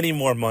spend any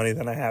more money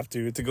than I have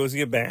to go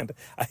see a band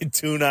I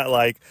do not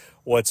like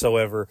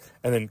whatsoever.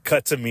 And then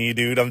cut to me,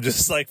 dude. I'm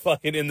just, like,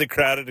 fucking in the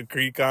crowd at a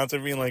Creed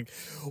concert being like,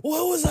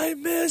 what was I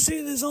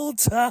missing this whole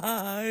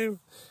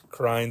time?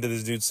 Crying to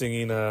this dude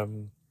singing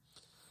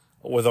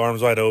With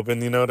Arms Wide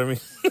Open, you know what I mean?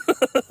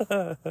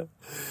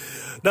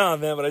 No,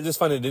 man, but I just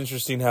find it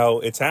interesting how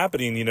it's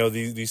happening,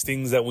 these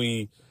things that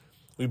we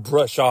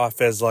brush off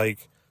as,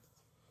 like,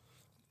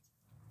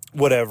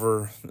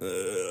 whatever,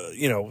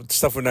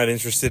 stuff we're not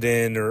interested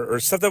in or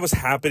stuff that was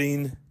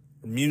happening,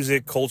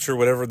 music, culture,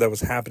 whatever that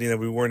was happening that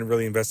we weren't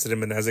really invested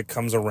in. And as it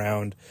comes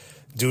around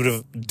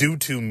due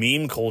to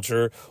meme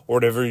culture or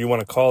whatever you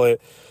want to call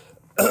it,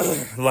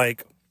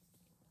 like,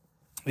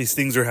 these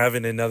things are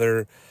having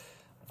another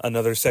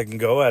second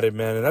go at it,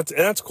 man. And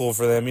that's cool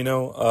for them,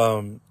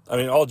 I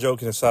mean, all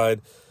joking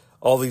aside,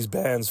 all these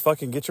bands,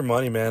 fucking get your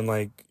money, man.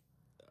 Like,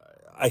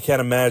 I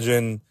can't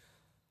imagine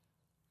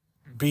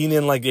being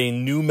in, like, a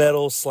new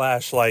metal /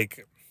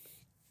 like,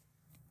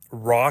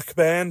 rock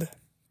band,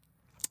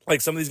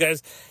 like some of these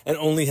guys, and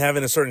only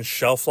having a certain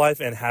shelf life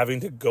and having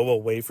to go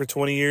away for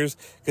 20 years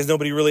because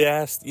nobody really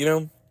asked,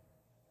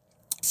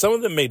 Some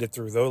of them made it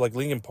through, though, like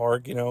Linkin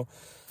Park,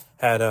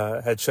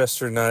 had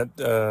Chester not...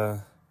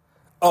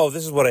 Oh,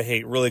 this is what I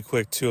hate really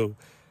quick, too.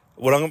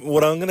 What I'm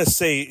going to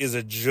say is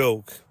a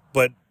joke,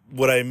 but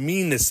what I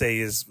mean to say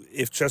is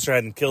if Chester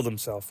hadn't killed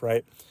himself,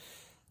 right?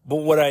 But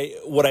what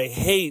I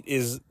hate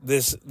is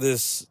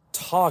this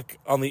talk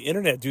on the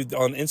internet, dude,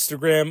 on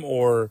Instagram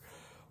or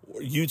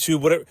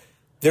YouTube, whatever.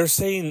 They're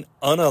saying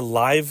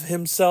unalive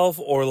himself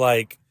or,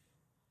 like,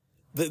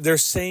 they're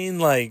saying,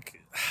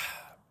 like,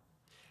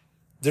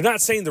 they're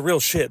not saying the real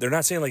shit. They're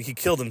not saying, like, he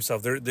killed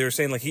himself. They're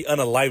saying, like, he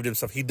unalived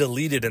himself. He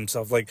deleted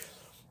himself. Like,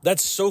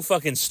 that's so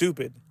fucking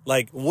stupid.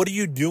 Like, what are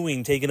you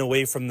doing taking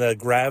away from the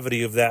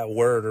gravity of that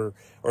word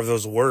or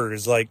those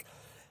words? Like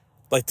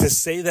to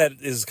say that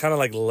is kind of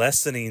like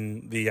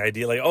lessening the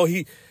idea. Like, oh,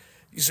 you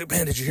said,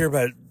 man, did you hear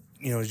about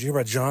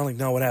John? Like,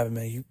 no, what happened,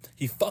 man?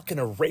 He fucking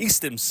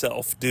erased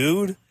himself,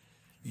 dude.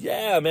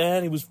 Yeah,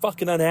 man, he was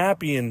fucking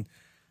unhappy. And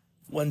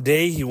one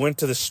day he went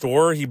to the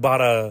store. He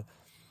bought a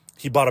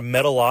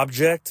metal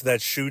object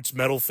that shoots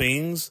metal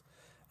things.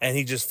 And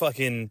he just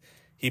fucking...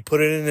 He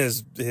put it in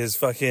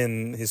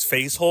his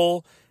face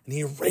hole, and he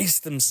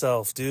erased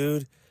himself,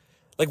 dude.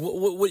 Like,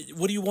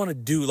 what do you want to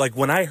do? Like,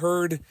 when I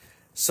heard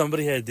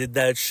somebody had did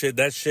that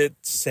shit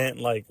sent,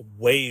 like,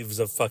 waves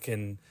of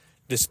fucking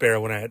despair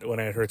when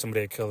I heard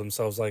somebody had killed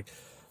themselves. Like,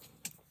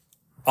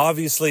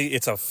 obviously,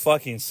 it's a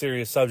fucking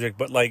serious subject,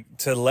 but, like,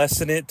 to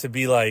lessen it, to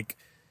be like,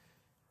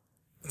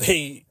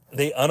 they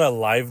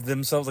unalived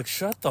themselves. Like,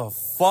 shut the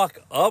fuck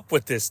up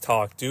with this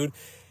talk, dude.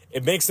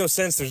 It makes no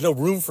sense. There's no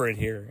room for it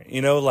here.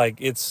 Like,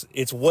 it's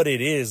what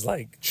it is.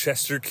 Like,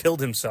 Chester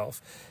killed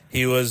himself.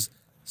 He was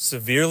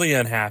severely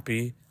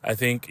unhappy. I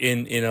think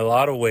in a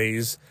lot of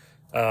ways,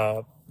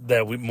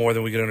 that we more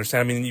than we can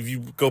understand. I mean, if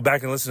you go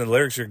back and listen to the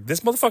lyrics, this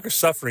motherfucker's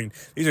suffering.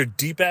 These are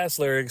deep ass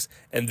lyrics,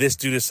 and this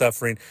dude is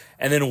suffering.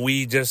 And then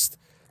we just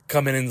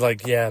come in and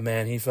like, yeah,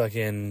 man,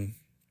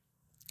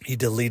 he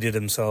deleted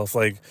himself.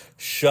 Like,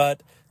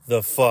 shut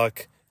the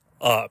fuck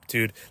up,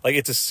 dude. Like,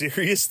 it's a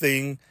serious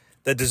thing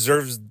that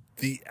deserves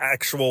the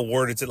actual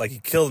word. It's like he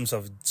killed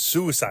himself,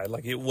 suicide.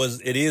 Like,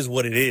 it is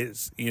what it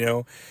is, you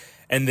know.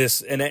 And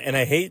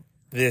I hate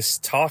this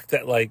talk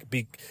that like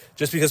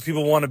just because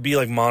people want to be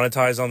like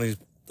monetized on these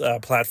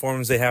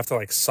platforms, they have to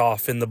like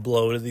soften the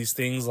blow to these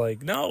things.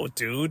 Like, no,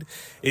 dude,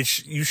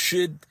 you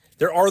should.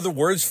 There are the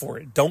words for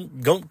it.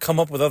 Don't come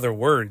up with other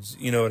words.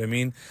 You know what I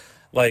mean?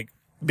 Like,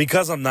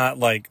 because I'm not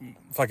like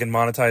fucking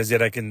monetized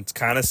yet, I can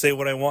kind of say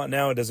what I want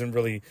now. It doesn't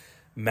really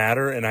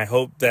matter. And I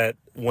hope that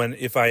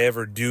if I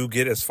ever do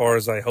get as far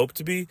as I hope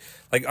to be,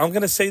 like, I'm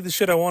gonna say the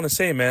shit I want to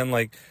say, man.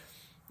 Like,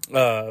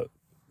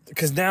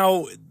 because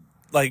now,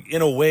 like,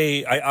 in a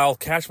way, I'll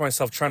catch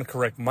myself trying to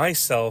correct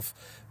myself,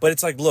 but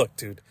it's like, look,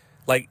 dude,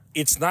 like,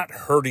 it's not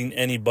hurting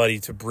anybody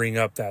to bring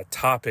up that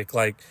topic.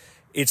 Like,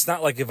 it's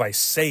not like if I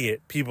say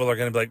it, people are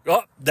going to be like,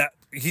 oh,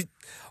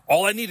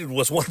 all I needed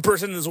was one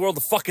person in this world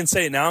to fucking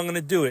say it. Now I'm going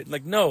to do it.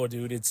 Like, no,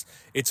 dude,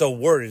 it's a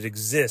word. It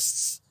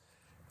exists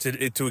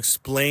to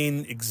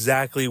explain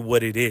exactly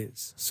what it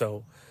is.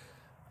 So,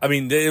 I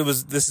mean,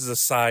 this is a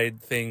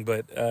side thing,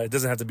 but it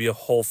doesn't have to be a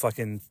whole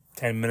fucking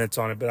 10 minutes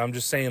on it. But I'm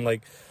just saying,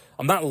 like,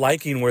 I'm not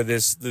liking where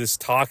this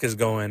talk is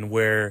going,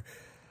 where,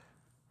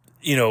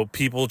 you know,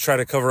 people try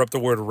to cover up the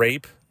word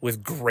rape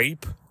with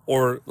grape,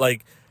 or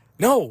like,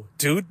 no,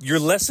 dude, you're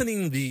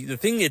lessening the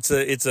thing. It's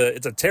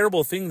a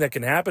terrible thing that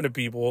can happen to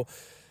people,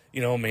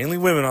 you know, mainly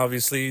women,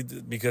 obviously,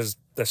 because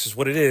that's just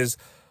what it is.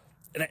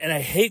 And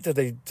I hate that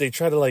they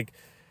try to like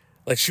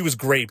she was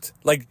graped.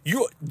 Like,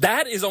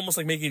 that is almost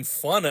like making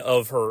fun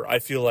of her. I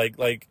feel like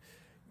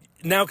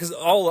now, because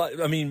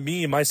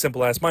me and my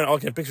simple ass mind all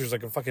get pictures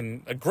like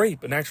a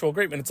grape, an actual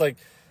grape. And it's like,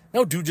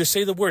 no, dude, just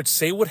say the word.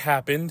 Say what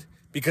happened,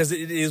 because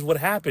it is what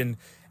happened.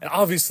 And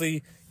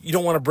obviously, you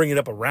don't want to bring it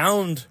up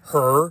around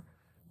her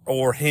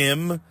or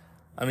him.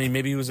 I mean,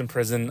 maybe he was in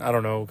prison. I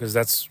don't know, because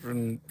that's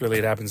really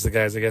it happens to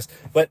guys, I guess.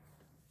 But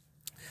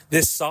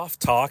this soft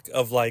talk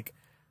of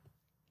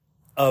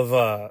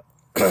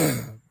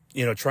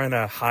you know, trying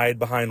to hide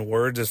behind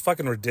words is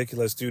fucking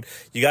ridiculous, dude.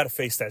 You got to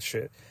face that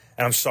shit.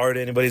 And I'm sorry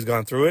to anybody who's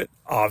gone through it.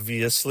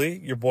 Obviously,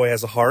 your boy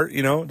has a heart,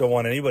 you know, don't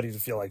want anybody to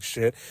feel like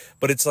shit.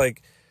 But it's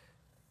like,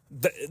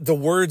 the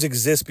words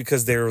exist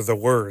because they're the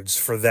words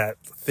for that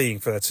thing,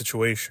 for that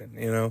situation,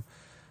 you know?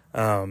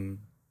 I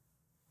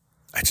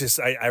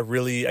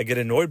get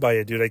annoyed by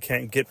it, dude. I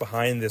can't get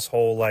behind this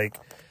whole, like,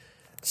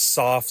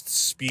 soft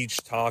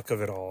speech talk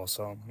of it all.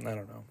 So, I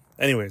don't know.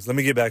 Anyways, let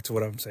me get back to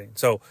what I'm saying.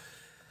 So,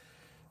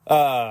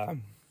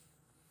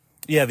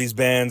 yeah, these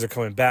bands are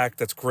coming back.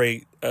 That's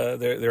great.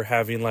 They're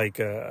having like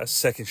a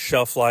second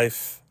shelf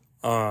life.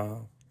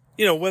 You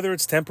know, whether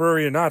it's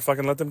temporary or not,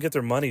 fucking let them get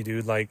their money,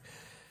 dude. Like,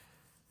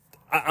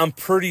 I'm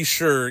pretty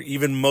sure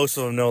even most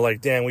of them know,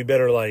 like, damn, we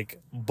better like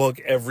book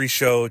every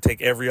show,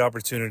 take every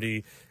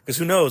opportunity, because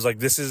who knows? Like,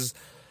 this is,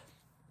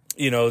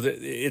 you know,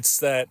 it's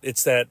that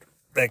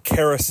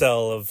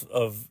carousel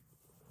of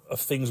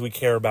things we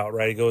care about,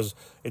 right?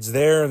 It's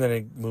there, and then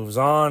it moves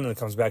on, and it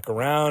comes back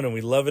around, and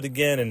we love it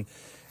again. And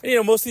you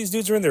know, most of these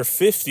dudes are in their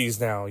 50s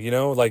now, you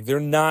know, like,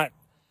 they're not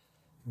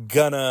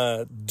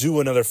gonna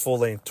do another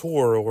full-length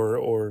tour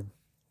or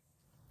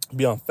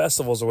be on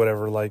festivals or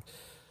whatever. Like,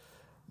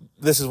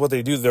 this is what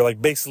they do. They're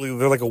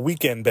like a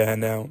weekend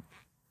band now.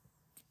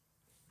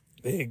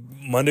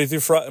 Monday through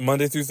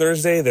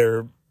Thursday,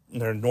 they're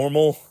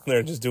normal.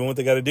 They're just doing what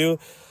they got to do.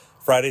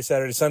 Friday,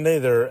 Saturday, Sunday,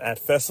 they're at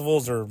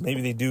festivals, or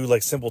maybe they do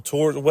like simple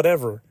tours or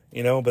whatever,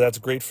 you know, but that's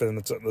great for them.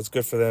 That's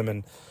good for them.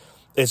 And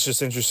it's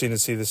just interesting to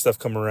see this stuff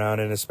come around.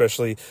 And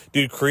especially,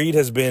 dude, Creed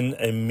has been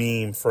a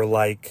meme for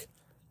like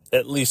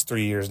at least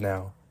 3 years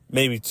now,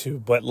 maybe 2,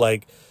 but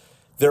like,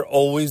 they're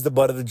always the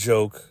butt of the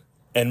joke.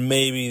 And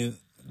maybe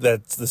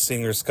that's the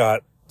singer,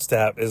 Scott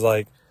Stapp, is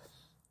like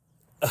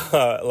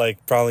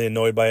probably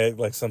annoyed by it,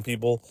 like some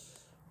people.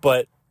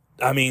 But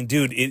I mean,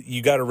 dude,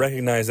 you got to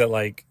recognize that,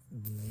 like,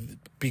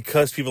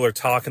 because people are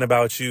talking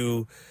about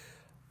you,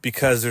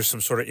 because there's some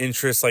sort of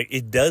interest, like,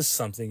 it does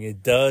something.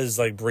 It does,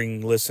 like,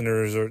 bring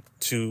listeners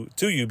to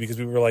you, because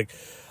people are like,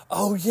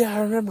 oh yeah,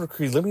 I remember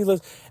Creed, let me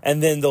listen.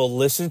 And then they'll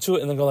listen to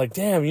it and they'll go like,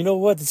 damn, you know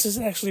what? This is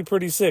actually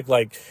pretty sick.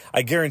 Like,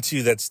 I guarantee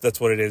you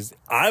that's what it is.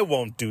 I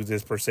won't do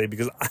this per se,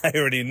 because I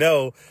already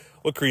know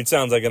what Creed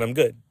sounds like, and I'm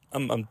good.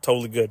 I'm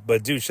totally good.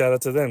 But dude, shout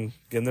out to them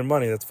getting their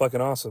money. That's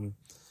fucking awesome.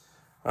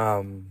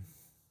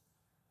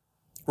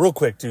 Real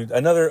quick, dude,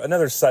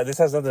 another side. This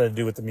has nothing to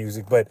do with the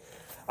music, but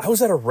I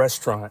was at a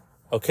restaurant,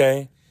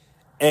 okay?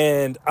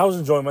 And I was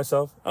enjoying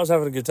myself. I was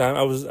having a good time.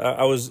 I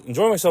was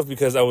enjoying myself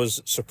because I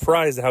was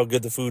surprised at how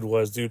good the food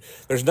was, dude.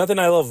 There's nothing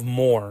I love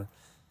more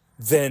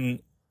than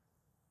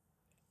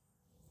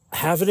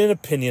having an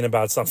opinion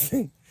about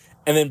something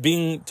and then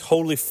being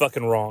totally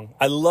fucking wrong.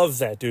 I love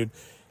that, dude.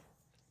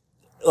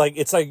 like,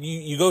 it's like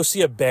you go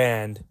see a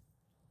band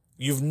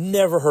you've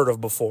never heard of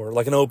before,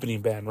 like an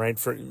opening band, right?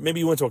 For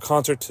maybe you went to a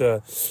concert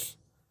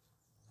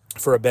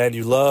for a band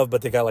you love,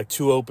 but they got like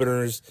two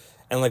openers,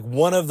 and like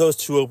one of those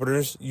two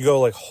openers, you go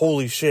like,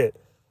 holy shit,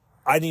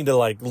 I need to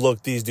like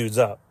look these dudes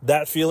up.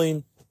 That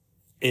feeling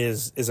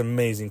is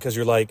amazing, because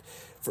you're like,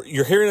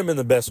 you're hearing them in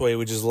the best way,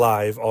 which is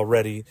live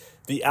already.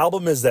 The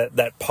album is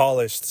that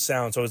polished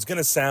sound, so it's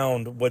gonna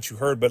sound what you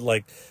heard, but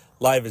like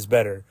live is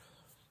better.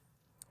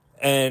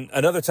 And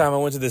another time I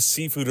went to this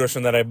seafood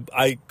restaurant that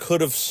I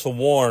could have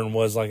sworn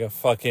was like a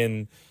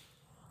fucking,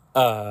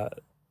 what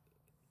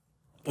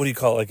do you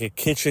call it? Like a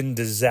kitchen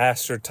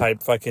disaster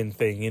type fucking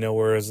thing, you know,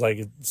 whereas like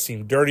it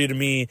seemed dirty to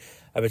me.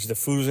 I bet you the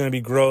food was going to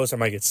be gross. I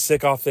might get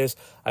sick off this.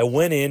 I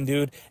went in,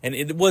 dude, and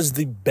it was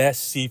the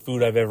best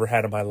seafood I've ever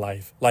had in my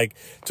life. Like,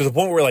 to the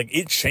point where like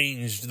it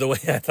changed the way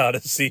I thought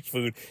of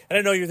seafood. And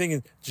I know you're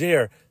thinking,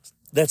 JR,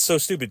 that's so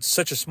stupid.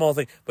 Such a small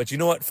thing. But you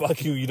know what?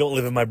 Fuck you. You don't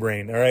live in my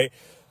brain. All right.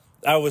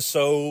 I was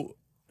so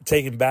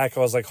taken back. I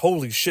was like,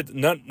 holy shit.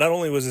 Not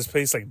only was this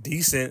place like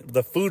decent,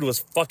 the food was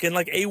fucking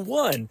like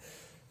A1.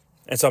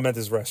 And so I'm at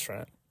this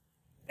restaurant,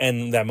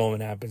 and that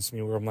moment happens to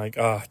me where I'm like,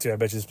 oh, dude, I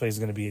bet you this place is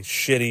going to be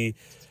shitty.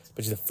 I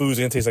bet you the food's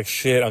going to taste like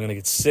shit. I'm going to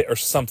get sick or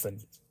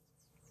something.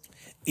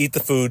 Eat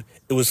the food.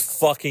 It was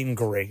fucking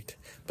great.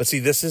 But see,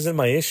 this isn't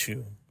my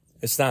issue.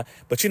 It's not.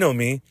 But you know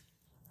me.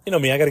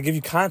 I got to give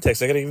you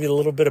context. I got to give you a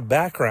little bit of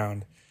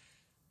background.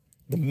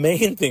 The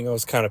main thing I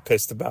was kind of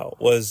pissed about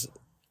was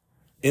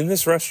in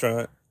this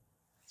restaurant,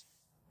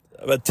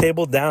 a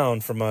table down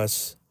from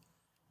us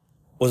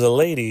was a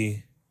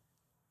lady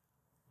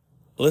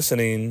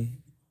listening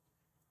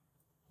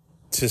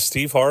to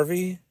Steve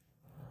Harvey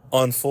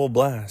on full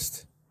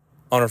blast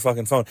on her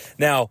fucking phone.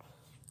 Now,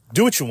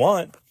 do what you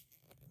want.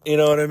 You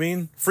know what I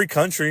mean? Free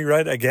country,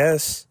 right? I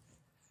guess.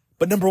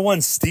 But number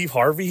one, Steve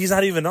Harvey, he's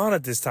not even on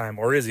at this time.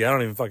 Or is he? I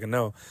don't even fucking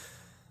know.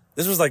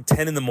 This was like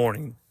 10 in the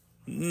morning.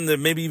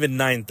 Maybe even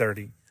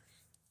 9:30.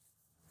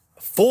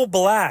 Full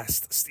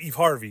blast, Steve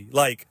Harvey.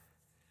 Like,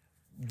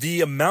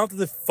 the amount that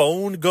the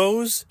phone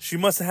goes, she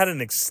must have had an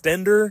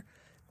extender,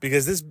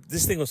 because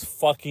this thing was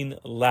fucking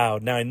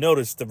loud. Now, I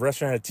noticed the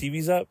restaurant had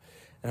TVs up,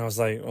 and I was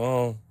like,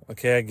 oh,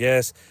 okay, I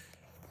guess.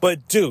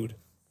 But, dude,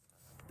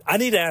 I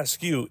need to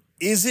ask you,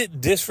 is it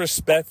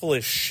disrespectful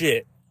as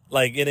shit?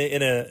 Like, in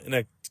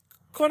a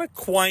kind of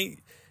quiet,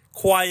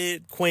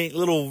 quaint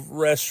little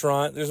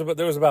restaurant.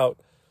 There was about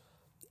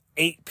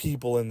 8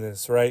 people in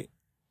this, right?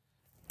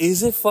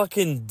 Is it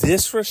fucking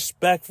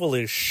disrespectful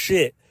as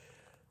shit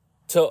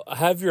to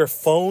have your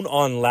phone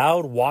on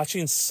loud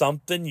watching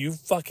something you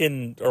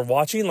fucking are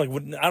watching? Like,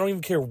 I don't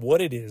even care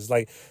what it is.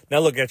 Like, now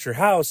look, at your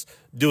house,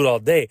 do it all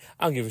day.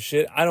 I don't give a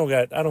shit. I don't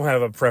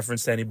have a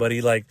preference to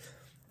anybody like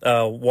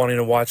wanting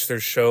to watch their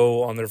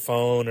show on their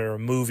phone or a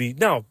movie.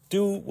 No,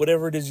 do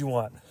whatever it is you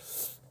want.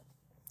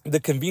 The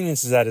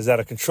convenience is out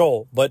of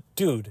control. But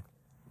dude,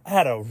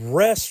 at a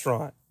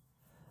restaurant,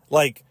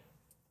 like,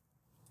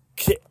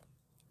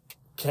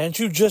 can't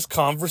you just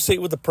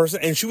conversate with the person?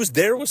 And she was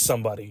there with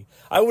somebody.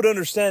 I would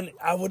understand.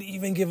 I would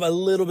even give a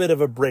little bit of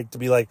a break to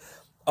be like,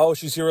 oh,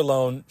 she's here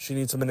alone. She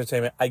needs some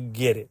entertainment. I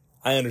get it.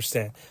 I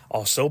understand.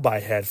 Also, buy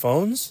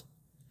headphones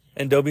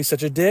and don't be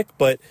such a dick,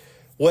 but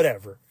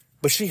whatever.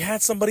 But she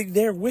had somebody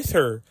there with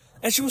her,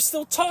 and she was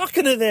still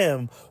talking to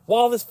them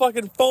while this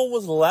fucking phone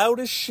was loud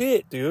as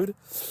shit, dude.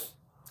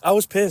 I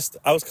was pissed.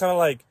 I was kind of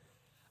like,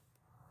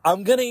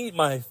 I'm going to eat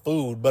my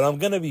food, but I'm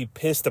going to be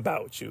pissed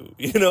about you.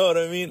 You know what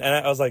I mean? And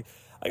I was like,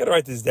 I got to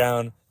write this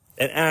down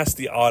and ask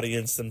the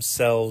audience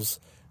themselves.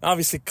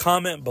 Obviously,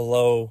 comment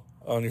below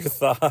on your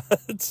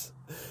thoughts.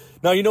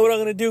 Now, you know what I'm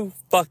going to do?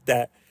 Fuck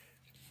that.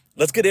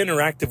 Let's get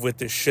interactive with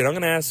this shit. I'm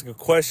going to ask a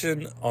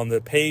question on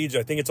the page.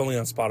 I think it's only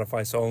on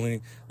Spotify, so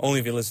only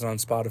if you listen on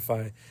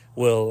Spotify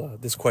will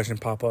this question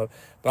pop up.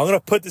 But I'm going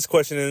to put this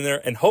question in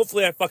there, and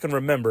hopefully I fucking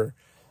remember.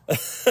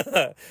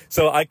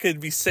 So I could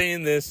be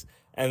saying this,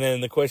 and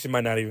then the question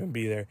might not even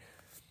be there.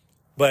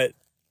 But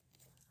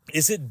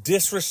is it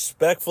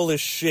disrespectful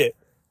as shit,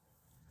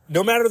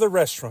 no matter the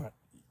restaurant,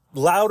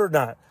 loud or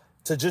not,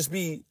 to just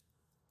be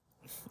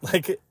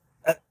like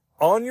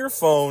on your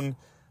phone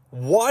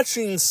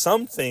watching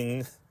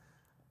something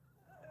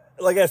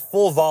like at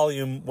full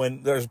volume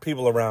when there's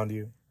people around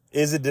you?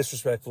 Is it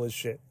disrespectful as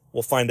shit?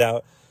 We'll find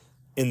out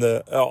in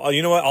the,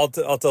 you know what? I'll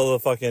tell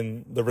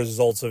the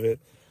results of it.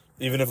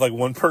 Even if like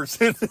one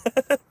person,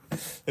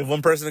 if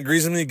one person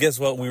agrees with me, guess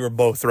what? We were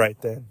both right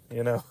then,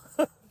 you know?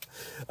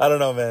 I don't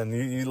know, man.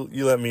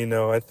 You let me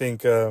know. I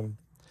think it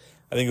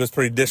was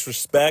pretty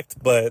disrespect,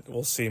 but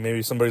we'll see.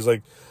 Maybe somebody's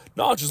like,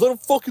 no, just let him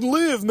fucking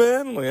live,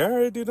 man. I'm like, all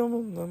right, dude,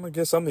 I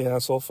guess I'm the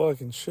asshole.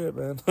 Fucking shit,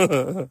 man.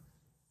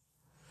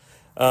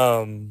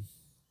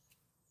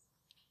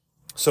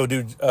 So,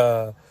 dude,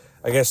 I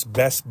guess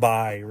Best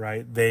Buy,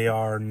 right? They're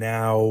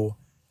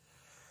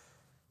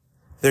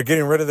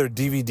getting rid of their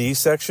DVD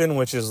section,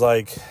 which is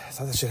like, I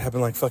thought that shit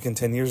happened like fucking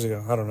 10 years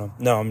ago. I don't know.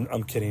 No,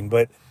 I'm kidding.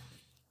 But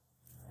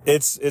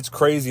it's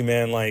crazy,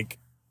 man. Like,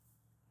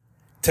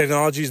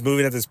 technology is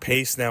moving at this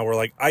pace now where,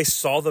 like, I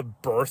saw the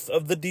birth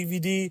of the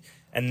DVD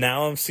and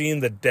now I'm seeing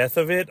the death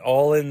of it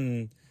all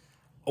in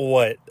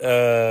what?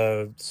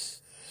 Look,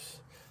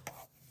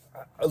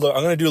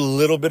 I'm going to do a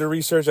little bit of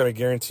research and I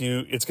guarantee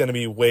you it's going to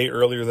be way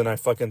earlier than I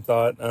fucking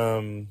thought.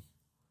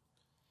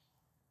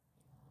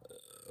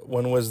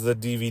 When was the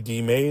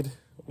DVD made?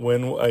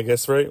 I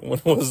guess, right?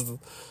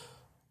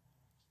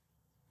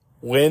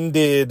 When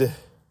did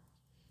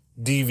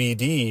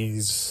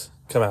DVDs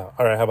come out?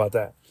 All right, how about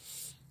that?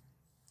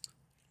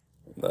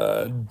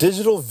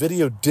 Digital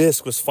video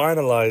disc was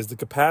finalized. The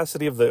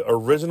capacity of the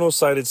original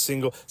sided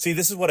single. See,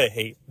 this is what I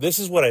hate. This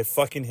is what I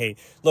fucking hate.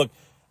 Look,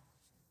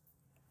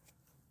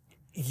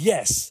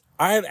 yes,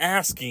 I am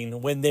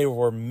asking when they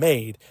were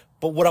made,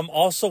 but what I'm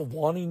also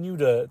wanting you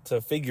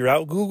to figure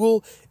out,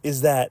 Google,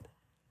 is that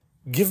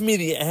give me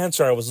the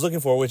answer I was looking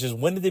for, which is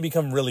when did they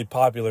become really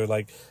popular?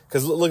 Like,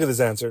 because look at this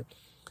answer.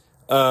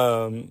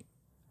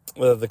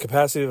 The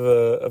capacity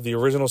of the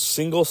original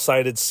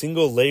single-sided,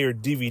 single-layer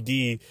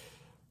DVD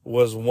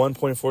was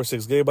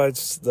 1.46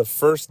 gigabytes. The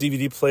first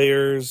DVD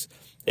players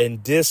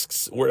and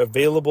discs were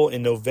available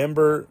in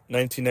November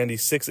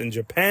 1996 in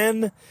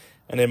Japan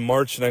and in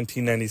March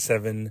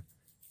 1997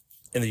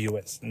 in the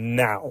US.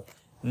 Now,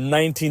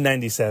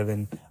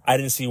 1997, I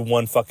didn't see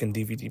one fucking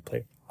DVD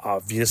player.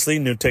 Obviously,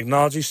 new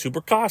technology,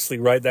 super costly,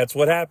 right? That's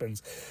what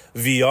happens.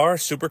 VR,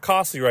 super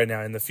costly right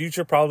now. In the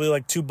future, probably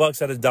like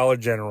 $2 at a Dollar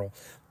General.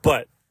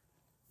 But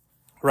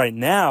right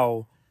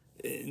now,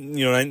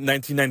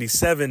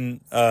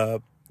 1997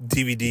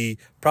 DVD,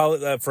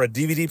 probably for a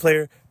DVD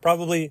player,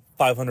 probably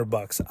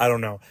 $500. I don't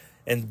know.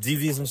 And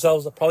DVDs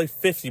themselves are probably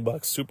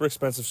 $50. Super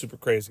expensive, super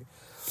crazy.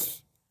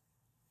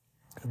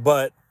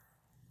 But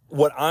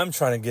what I'm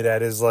trying to get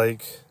at is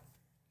like,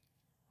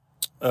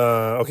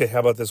 okay, how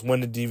about this? When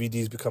did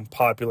DVDs become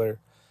popular?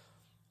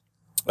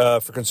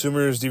 For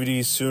consumers,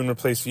 DVDs soon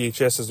replaced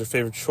VHS as their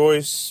favorite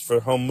choice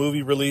for home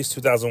movie release,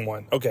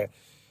 2001. Okay,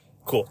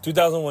 cool.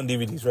 2001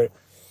 DVDs, right?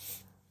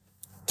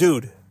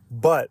 Dude,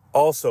 but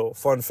also,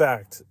 fun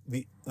fact,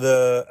 I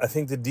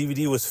think the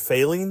DVD was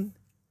failing,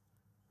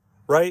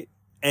 right?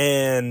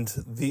 And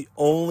the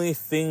only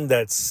thing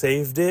that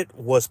saved it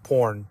was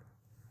porn.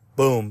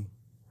 Boom.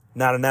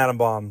 Not an atom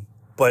bomb,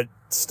 but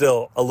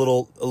still a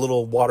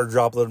little water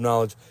droplet of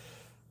knowledge.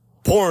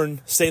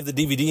 Porn saved the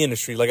DVD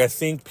industry. Like, I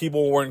think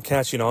people weren't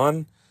catching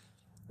on,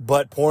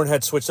 but porn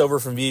had switched over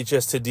from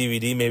VHS to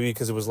DVD, maybe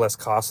because it was less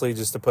costly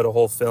just to put a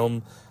whole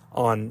film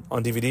on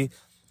DVD.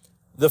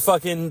 The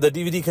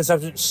DVD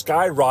consumption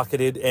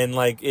skyrocketed, and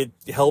like it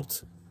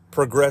helped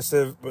progress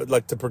the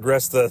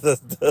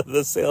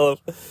sale of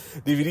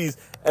DVDs.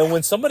 And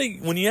when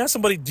you ask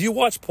somebody, do you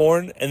watch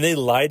porn, and they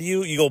lie to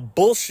you, you go,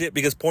 bullshit,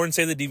 because porn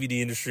saved the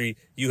DVD industry.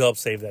 You helped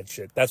save that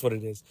shit. That's what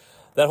it is.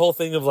 That whole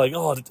thing of like,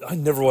 oh, I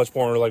never watch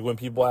porn, or like when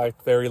people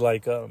act very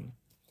like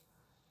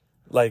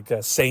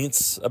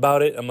saints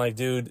about it. I'm like,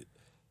 dude,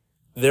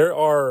 there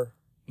are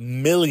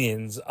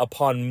millions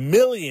upon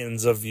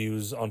millions of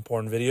views on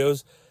porn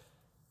videos,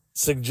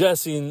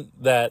 suggesting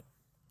that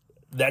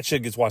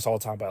shit gets watched all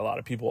the time by a lot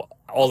of people,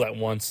 all at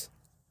once,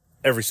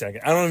 every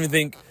second. I don't even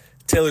think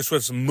Taylor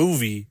Swift's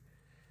movie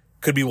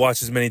could be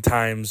watched as many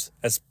times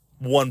as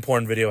one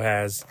porn video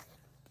has.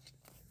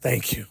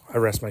 Thank you. I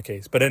rest my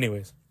case. But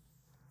anyways.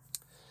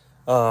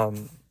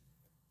 So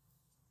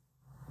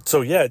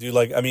yeah, dude,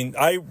 like, I mean,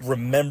 I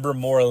remember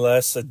more or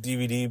less a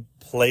DVD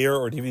player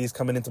or DVDs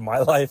coming into my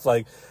life,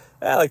 like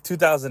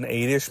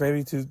 2008-ish,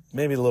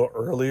 maybe a little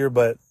earlier,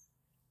 but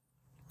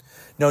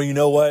no, you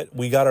know what?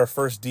 We got our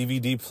first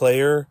DVD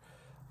player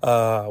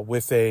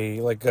with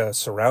a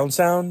surround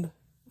sound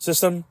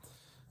system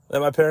that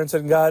my parents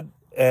had got,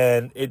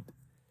 and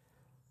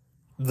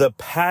the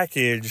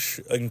package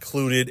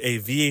included a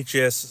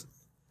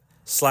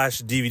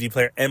VHS/DVD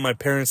player, and my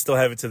parents still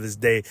have it to this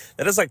day.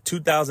 That is like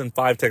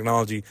 2005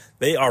 technology.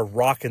 They are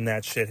rocking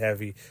that shit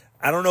heavy.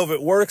 I don't know if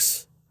it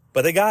works,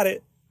 but they got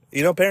it.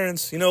 You know,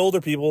 parents,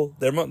 older people,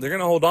 they're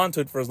gonna hold on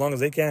to it for as long as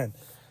they can,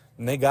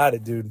 and they got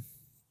it, dude.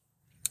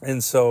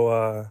 And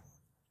so,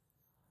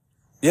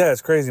 yeah,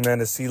 it's crazy, man,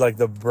 to see like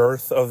the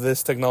birth of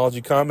this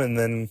technology come, and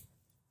then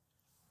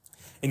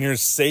in your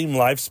same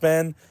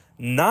lifespan,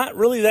 not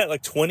really that,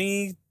 like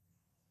 22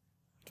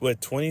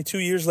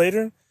 years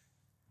later.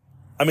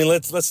 I mean,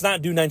 let's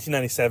not do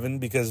 1997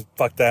 because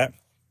fuck that.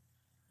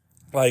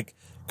 Like,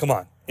 come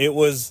on. It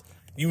was,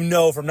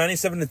 from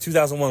 97 to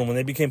 2001 when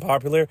they became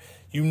popular,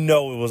 it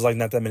was like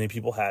not that many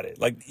people had it.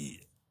 Like,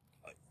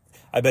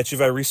 I bet you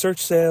if I research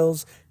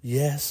sales,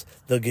 yes,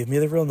 they'll give me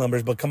the real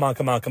numbers, but come on.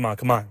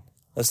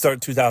 Let's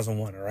start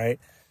 2001, all right?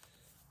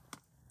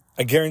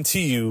 I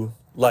guarantee you,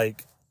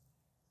 like,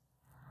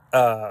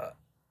 the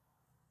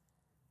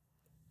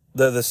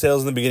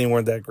sales in the beginning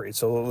weren't that great.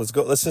 So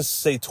let's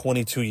just say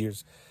 22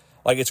 years.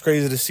 Like, it's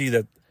crazy to see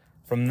that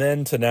from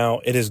then to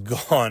now, it is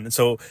gone.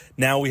 So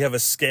now we have a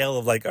scale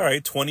of like, all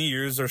right, 20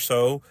 years or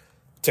so,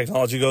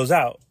 technology goes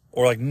out,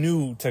 or like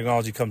new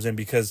technology comes in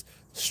because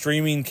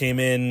streaming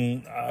came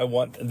in.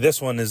 This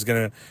one is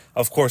going to,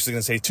 of course,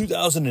 say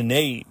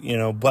 2008,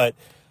 but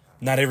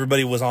not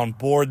everybody was on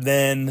board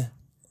then.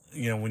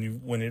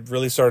 when it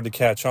really started to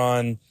catch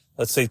on,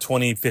 let's say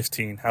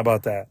 2015. How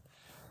about that?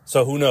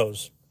 So who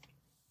knows?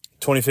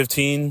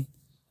 2015,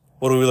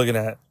 what are we looking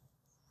at?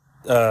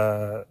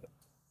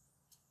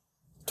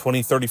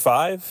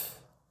 2035?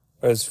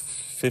 As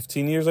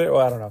 15 years later?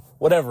 Well, I don't know.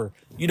 Whatever.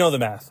 You know the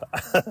math.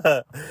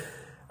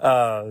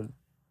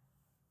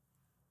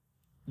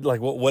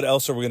 Like, what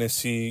else are we going to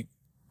see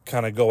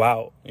kind of go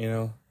out,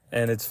 And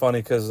it's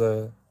funny because,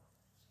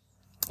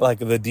 like,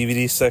 the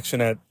DVD section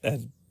at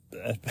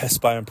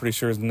Best Buy, I'm pretty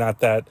sure, is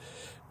not that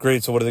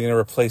great. So what are they going to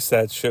replace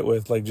that shit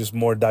with? Like, just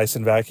more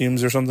Dyson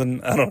vacuums or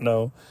something? I don't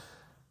know.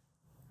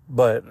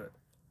 But,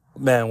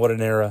 man, what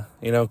an era.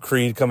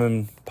 Creed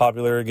coming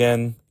popular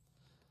again.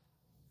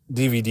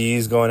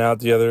 DVDs going out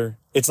the other.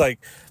 It's like,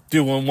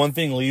 dude, when one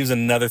thing leaves,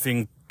 another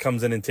thing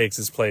comes in and takes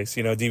its place.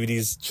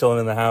 DVDs chilling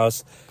in the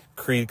house.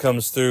 Creed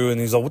comes through and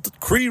he's all, what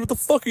the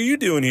fuck are you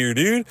doing here,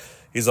 dude?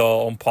 He's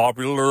all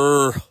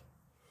unpopular.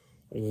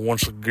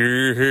 Once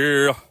again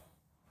here.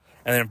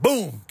 And then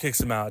boom,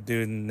 kicks him out,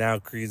 dude. And now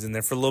Creed's in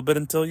there for a little bit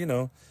until,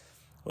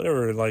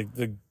 whatever, like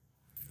the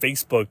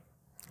Facebook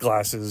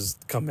glasses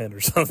come in or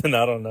something.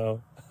 I don't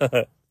know.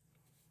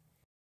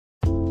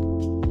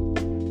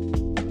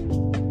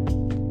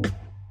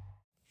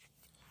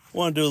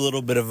 Want to do a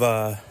little bit of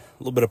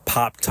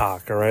pop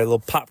talk, all right? A little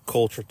pop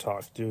culture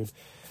talk, dude.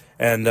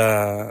 And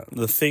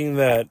the thing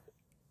that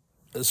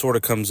sort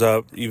of comes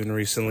up even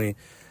recently,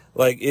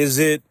 like, is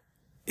it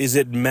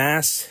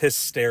mass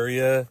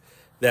hysteria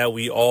that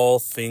we all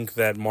think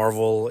that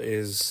Marvel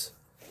is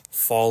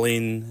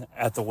falling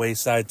at the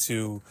wayside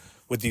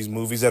with these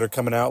movies that are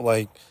coming out?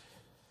 Like,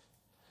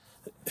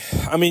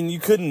 I mean, you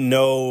couldn't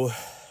know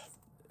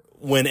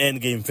when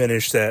Endgame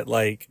finished that,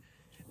 like,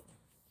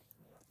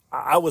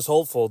 I was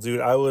hopeful,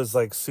 dude. I was,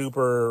 like,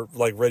 super,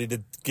 like, ready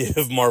to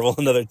give Marvel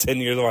another 10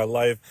 years of my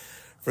life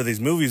for these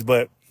movies.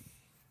 But,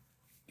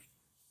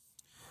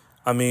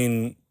 I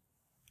mean,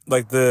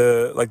 like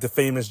the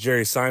famous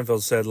Jerry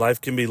Seinfeld said,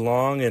 life can be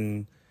long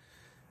and,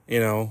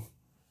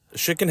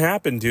 shit can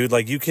happen, dude.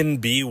 Like, you can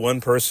be one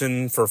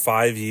person for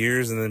 5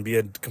 years and then be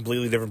a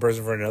completely different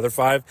person for another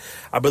 5.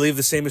 I believe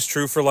the same is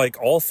true for, like,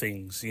 all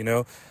things,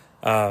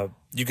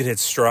 you could hit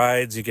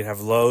strides, you could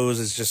have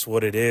lows. It's just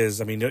what it is.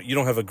 I mean, you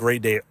don't have a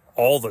great day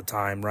all the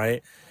time,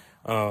 right?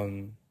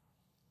 And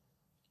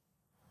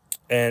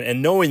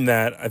knowing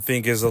that, I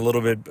think, is a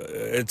little bit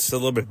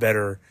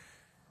better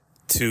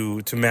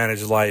to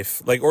manage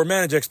life, like, or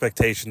manage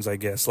expectations, I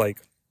guess.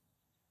 Like,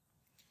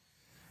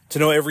 to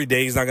know every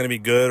day is not going to be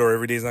good or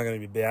every day is not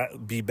going to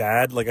be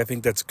bad. Like, I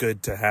think that's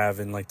good to have,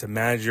 and, like, to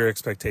manage your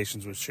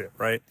expectations with shit,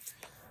 right?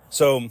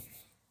 So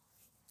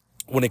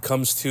when it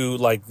comes to,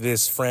 like,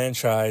 this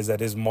franchise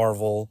that is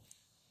Marvel,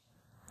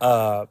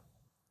 one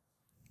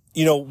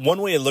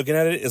way of looking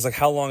at it is, like,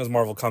 how long has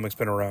Marvel Comics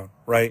been around,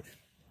 right?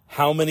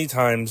 How many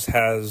times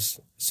has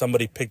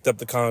somebody picked up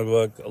the comic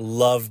book,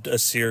 loved a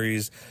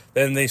series,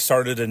 then they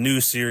started a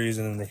new series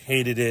and then they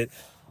hated it,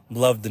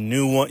 loved the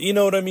new one? You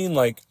know what I mean?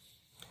 Like,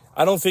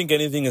 I don't think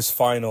anything is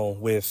final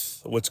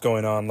with what's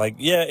going on. Like,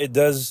 yeah, it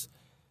does.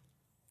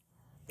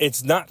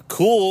 It's not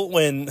cool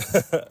when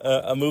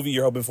a movie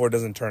you're hoping for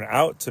doesn't turn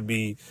out to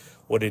be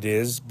what it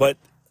is. But,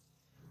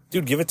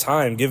 dude, give it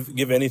time.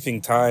 Give anything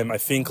time. I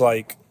think,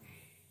 like,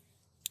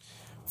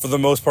 for the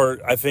most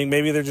part, I think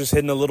maybe they're just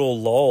hitting a little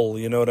lull.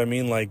 You know what I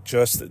mean? Like,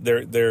 just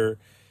they're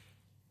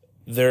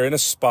in a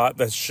spot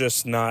that's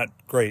just not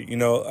great.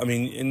 I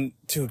mean,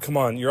 dude, come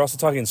on. You're also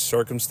talking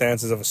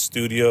circumstances of a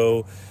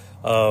studio,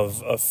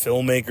 of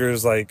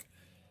filmmakers. Like,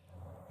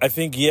 I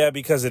think, yeah,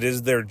 because it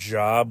is their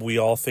job, we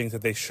all think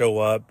that they show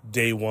up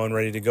day one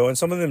ready to go. And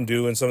some of them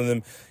do, and some of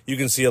them, you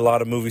can see a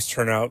lot of movies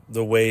turn out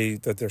the way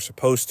that they're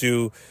supposed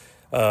to.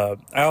 I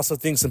also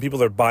think some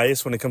people are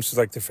biased when it comes to,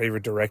 like, their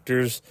favorite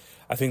directors.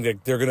 I think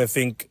that they're going to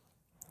think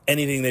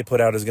anything they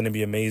put out is going to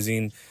be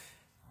amazing,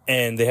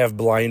 and they have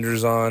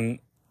blinders on.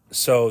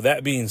 So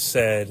that being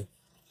said,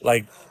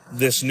 like,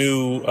 this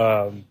new,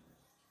 God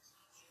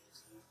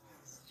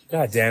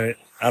damn it.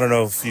 I don't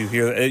know if you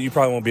hear that. You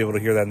probably won't be able to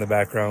hear that in the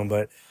background,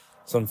 but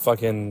some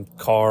fucking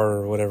car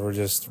or whatever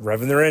just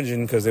revving their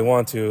engine because they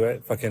want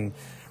to. Fucking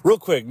real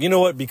quick. You know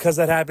what? Because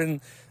that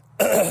happened,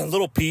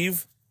 little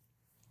peeve.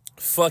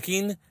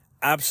 Fucking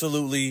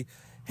absolutely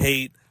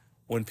hate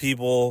when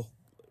people,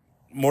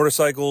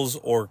 motorcycles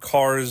or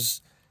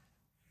cars,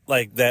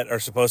 like, that are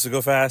supposed to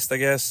go fast, I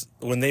guess,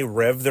 when they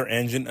rev their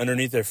engine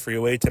underneath their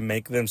freeway to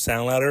make them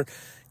sound louder.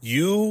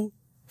 You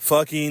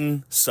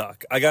fucking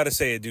suck. I gotta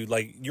say it, dude.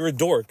 Like, you're a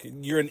dork.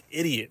 You're an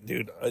idiot,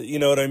 dude. You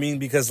know what I mean?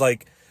 Because,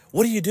 like,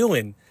 what are you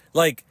doing?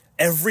 Like,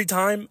 every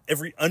time,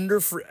 and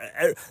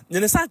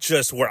it's not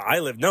just where I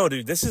live. No,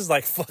 dude, this is,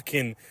 like,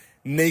 fucking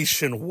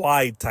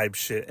nationwide type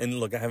shit. And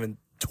look, I haven't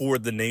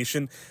toured the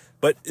nation,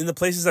 but in the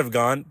places I've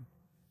gone,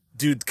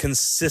 dude,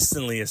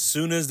 consistently, as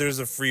soon as there's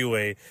a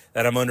freeway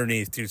that I'm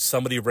underneath, dude,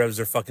 somebody revs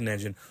their fucking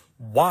engine.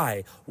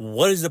 Why?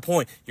 What is the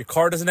point? Your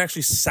car doesn't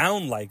actually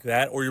sound like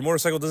that, or your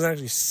motorcycle doesn't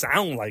actually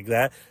sound like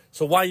that.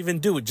 So why even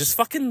do it? Just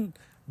fucking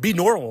be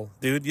normal,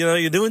 dude. You know,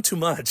 you're doing too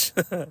much.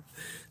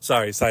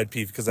 Sorry, side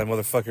peeve, because that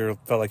motherfucker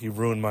felt like he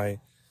ruined my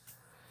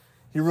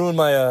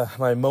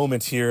my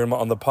moment here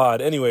on the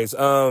pod. Anyways,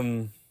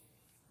 so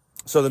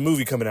the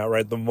movie coming out,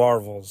 right? The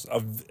Marvels.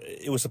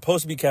 It was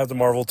supposed to be Captain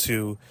Marvel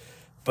 2,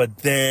 but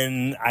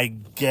then I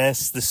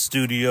guess the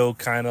studio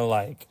kind of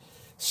like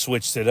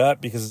switched it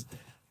up because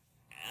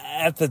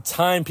at the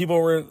time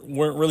people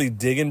weren't really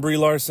digging Brie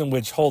Larson,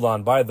 which, hold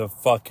on, by the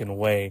fucking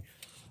way,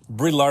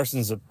 Brie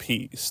Larson's a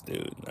piece,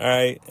 dude. All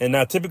right. And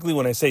now typically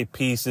when I say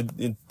piece,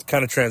 it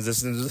kind of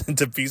transitions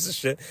into piece of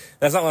shit.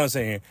 That's not what I'm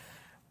saying here.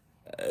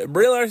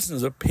 Brie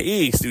Larson's a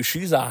piece, dude.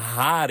 She's a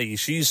hottie.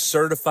 She's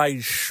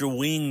certified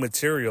swing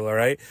material, all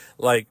right?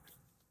 Like,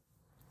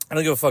 I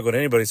don't give a fuck what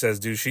anybody says,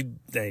 dude. She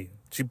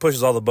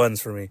pushes all the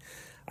buttons for me.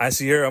 I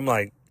see her, I'm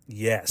like,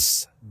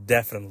 yes,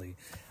 definitely.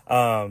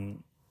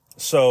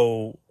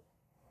 So,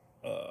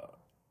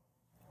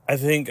 I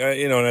think,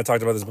 and I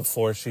talked about this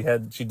before, she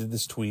did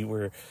this tweet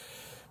where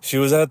she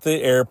was at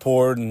the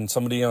airport and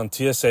somebody on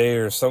TSA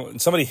or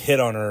somebody hit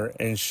on her,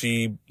 and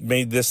she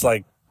made this,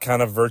 like,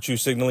 kind of virtue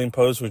signaling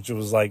post, which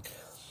was like,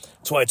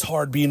 that's why it's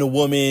hard being a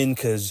woman,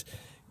 because,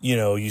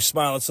 you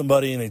smile at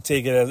somebody and they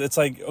take it as, it's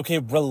like, okay,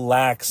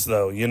 relax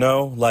though,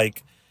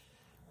 like,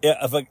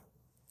 yeah,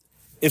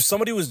 if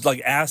somebody was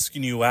like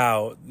asking you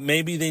out,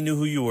 maybe they knew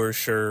who you were,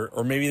 sure,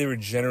 or maybe they were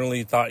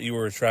generally thought you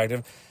were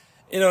attractive.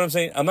 You know what I'm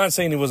saying? I'm not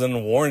saying it was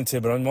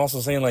unwarranted, but I'm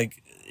also saying,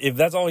 like, if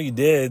that's all you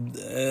did,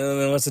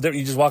 then what's the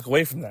difference? You just walk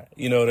away from that.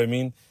 You know what I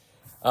mean?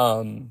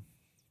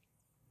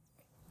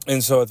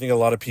 And so I think a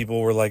lot of people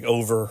were like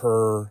over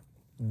her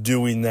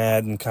doing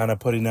that and kind of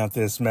putting out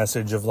this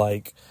message of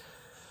like,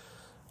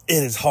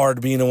 it is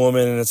hard being a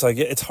woman. And it's like,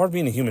 it's hard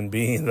being a human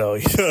being though.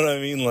 You know what I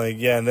mean? Like,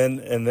 yeah. And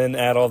then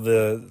add all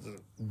the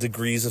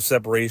degrees of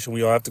separation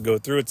we all have to go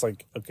through. It's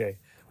like, okay,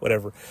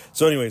 whatever.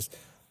 So anyways,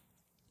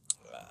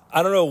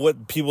 I don't know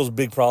what people's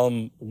big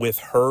problem with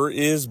her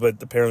is,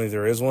 but apparently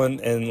there is one.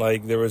 And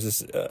like, there was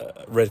this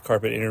red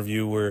carpet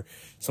interview where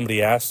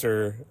somebody asked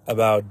her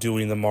about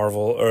doing the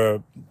Marvel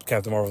or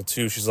Captain Marvel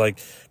 2. She's like,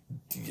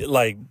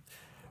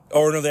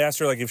 or no, they asked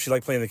her like if she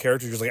liked playing the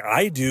character. She was like,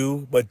 I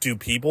do, but do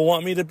people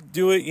want me to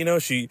do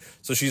it?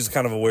 So she's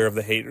kind of aware of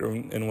the hate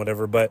and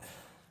whatever. But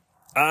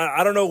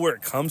I don't know where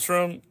it comes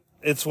from.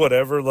 It's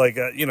whatever. Like,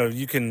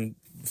 you can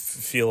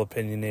feel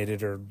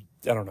opinionated or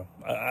I don't know.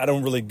 I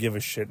don't really give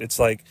a shit. It's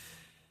like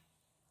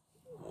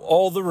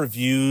all the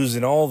reviews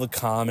and all the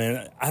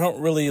comment. I don't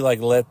really like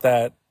let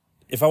that.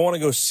 If I want to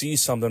go see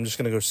something, I'm just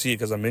going to go see it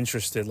because I'm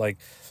interested. Like,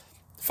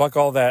 fuck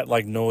all that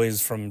like noise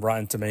from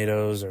Rotten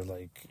Tomatoes or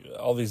like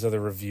all these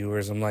other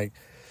reviewers. I'm like,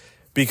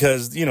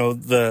 because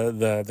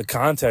the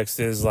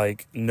context is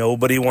like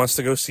nobody wants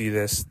to go see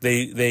this.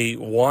 They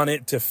want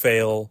it to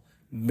fail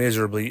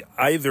miserably,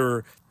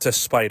 either to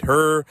spite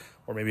her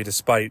or maybe to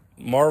spite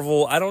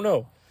Marvel. I don't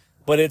know.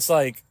 But it's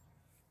like,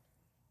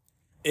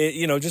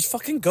 just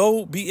fucking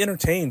go be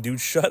entertained, dude.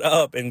 Shut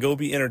up and go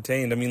be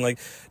entertained. I mean, like,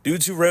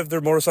 dudes who rev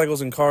their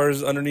motorcycles and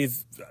cars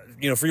underneath,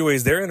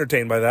 freeways, they're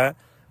entertained by that,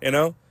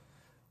 Why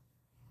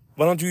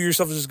don't you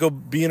yourself just go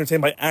be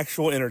entertained by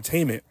actual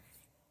entertainment?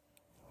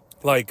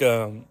 Like,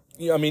 I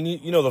mean,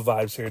 the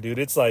vibes here, dude.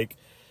 It's like,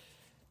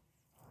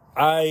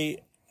 I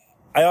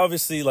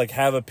obviously, like,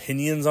 have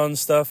opinions on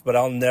stuff, but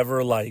I'll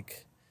never,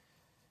 like...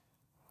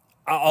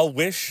 I'll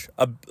wish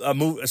a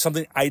move,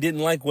 something I didn't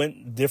like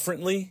went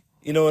differently.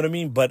 You know what I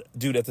mean? But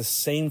dude, at the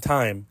same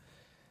time,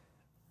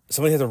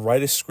 somebody had to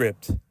write a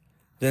script.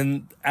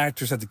 Then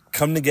actors had to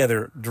come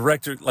together,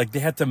 director, like they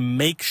had to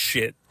make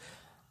shit.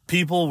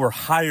 People were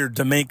hired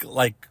to make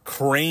like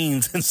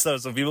cranes and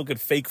stuff so people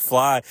could fake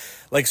fly.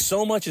 Like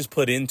so much is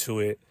put into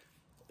it.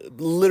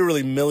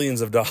 Literally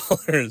millions of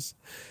dollars.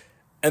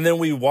 And then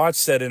we watch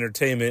said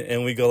entertainment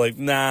and we go like,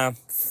 nah,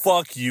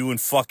 fuck you and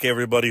fuck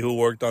everybody who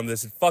worked on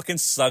this. It fucking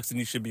sucks and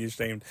you should be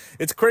ashamed.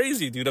 It's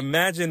crazy, dude.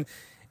 Imagine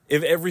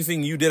if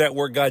everything you did at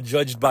work got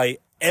judged by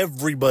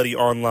everybody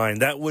online.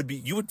 That would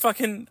be,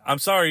 I'm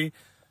sorry,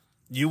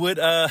 you would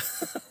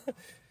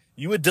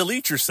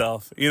delete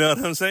yourself. You know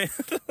what I'm saying?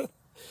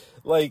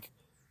 Like,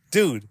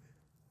 dude,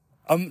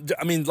 I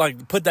mean,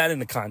 like, put that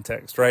into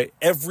context, right?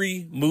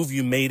 Every move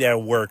you made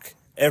at work,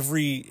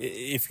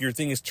 if your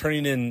thing is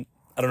turning in,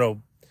 I don't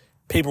know,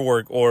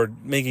 paperwork or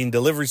making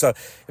delivery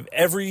stuff, if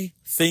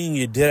everything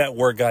you did at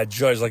work got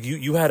judged, like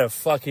you had a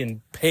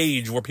fucking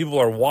page where people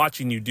are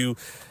watching you do,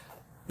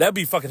 that'd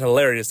be fucking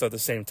hilarious though. At the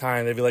same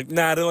time, they'd be like,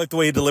 nah, I don't like the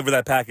way he delivered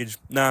that package.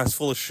 Nah, it's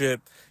full of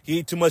shit. He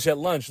ate too much at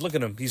lunch. Look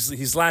at him.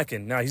 He's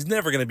lacking. Nah, he's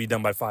never going to be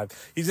done by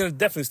 5. He's going to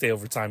definitely stay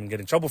overtime and get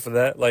in trouble for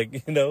that.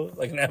 Like,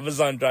 like an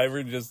Amazon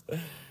driver just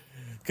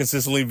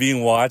consistently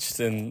being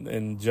watched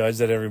and judged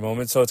at every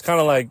moment. So it's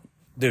kind of like,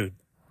 dude,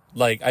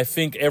 like, I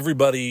think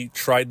everybody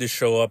tried to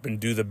show up and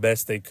do the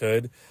best they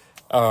could.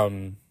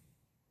 And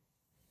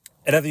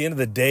at the end of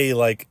the day,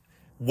 like,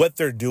 what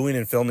they're doing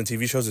in film and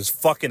TV shows is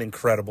fucking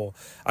incredible.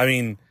 I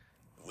mean,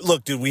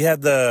 look, dude, we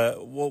had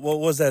what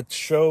was that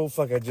show?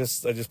 Fuck, I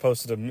just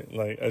posted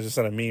I just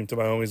sent a meme to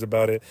my homies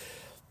about it.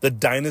 The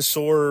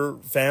dinosaur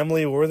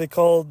family, what were they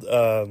called?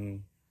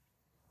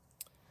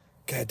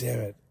 God damn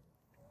it.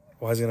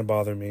 Why is it going to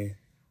bother me?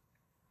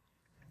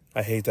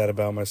 I hate that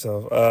about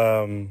myself.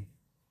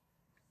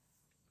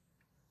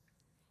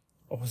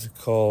 What was it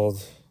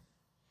called?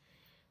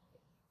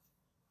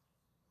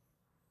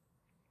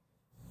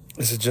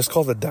 Is it just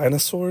called The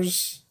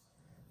Dinosaurs?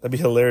 That'd be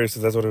hilarious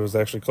if that's what it was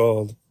actually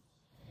called.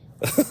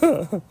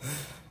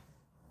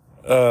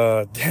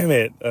 Damn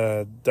it.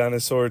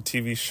 Dinosaur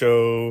TV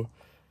show.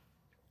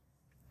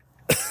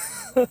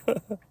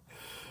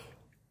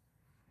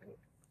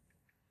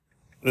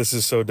 This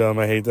is so dumb.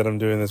 I hate that I'm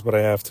doing this, but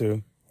I have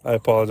to. I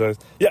apologize.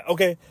 Yeah,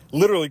 okay.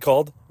 Literally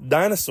called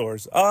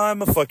Dinosaurs.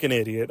 I'm a fucking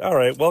idiot. All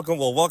right. Welcome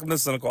to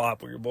Cynical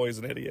Hop, where your boy's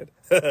an idiot.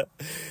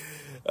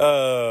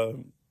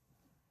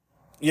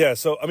 Yeah,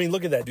 so, I mean,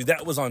 look at that, dude.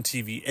 That was on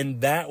TV, and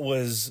that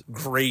was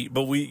great.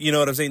 But you know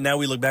what I'm saying? Now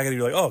we look back at it,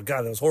 you're like, oh,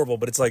 God, that was horrible.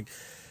 But it's like,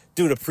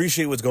 dude,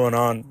 appreciate what's going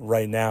on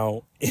right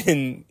now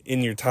in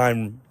your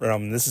time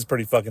realm. This is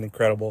pretty fucking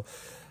incredible.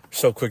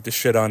 So quick to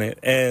shit on it.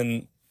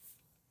 And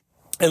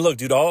look,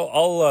 dude,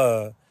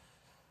 I'll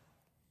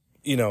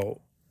you know,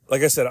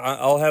 like I said,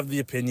 I'll have the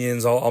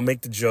opinions. I'll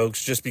make the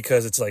jokes just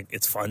because it's like,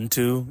 it's fun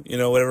to, you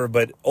know, whatever.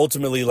 But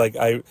ultimately, like,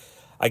 I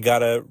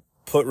gotta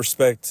put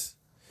respect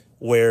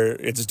where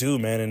it's due,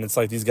 man. And it's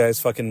like, these guys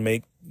fucking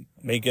make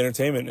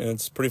entertainment, and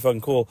it's pretty fucking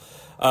cool.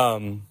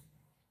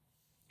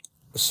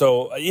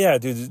 So yeah,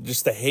 dude,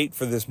 just the hate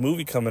for this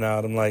movie coming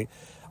out. I'm like,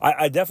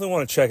 I definitely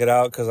want to check it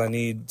out because I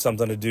need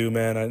something to do,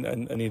 man.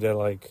 I need to,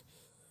 like,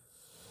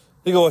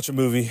 go watch a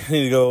movie. I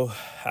need to go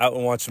out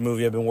and watch a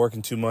movie. I've been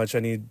working too much.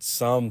 I need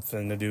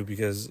something to do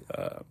because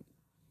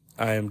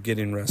I am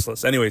getting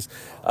restless. Anyways,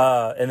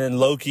 and then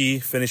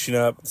Loki finishing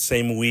up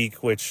same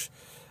week, which,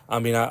 I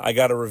mean, I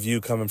got a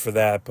review coming for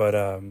that, but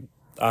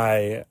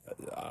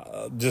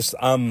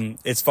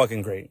it's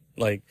fucking great.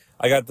 Like,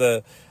 I got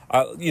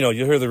you know,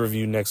 you'll hear the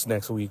review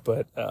next week,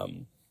 but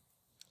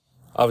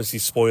obviously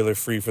spoiler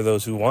free for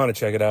those who want to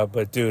check it out.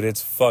 But dude,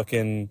 it's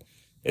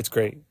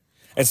great.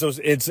 And so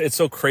it's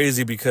so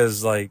crazy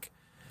because, like,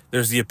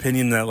 there's the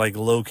opinion that, like,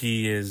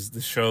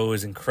 the show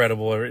is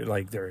incredible, or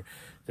like they're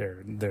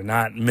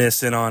not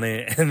missing on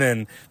it, and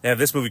then they have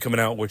this movie coming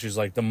out which is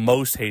like the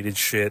most hated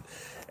shit,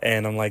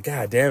 and I'm like,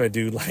 God damn it,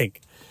 dude.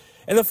 Like,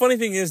 and the funny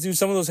thing is, dude,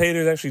 some of those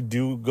haters actually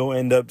do go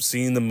end up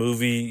seeing the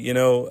movie, you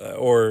know,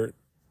 or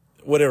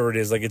whatever it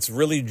is. Like, it's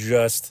really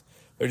just,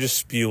 they're just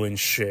spewing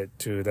shit,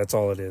 dude. That's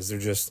all it is. They're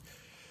just,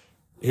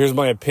 here's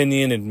my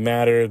opinion, it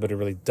matters, but it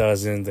really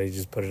doesn't. They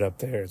just put it up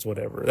there. It's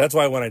whatever. That's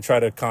why when I try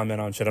to comment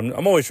on shit,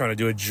 I'm always trying to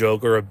do a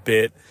joke or a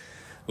bit.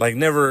 Like,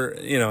 never,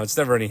 you know, it's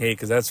never any hate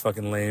because that's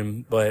fucking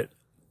lame. But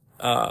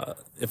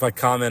if I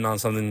comment on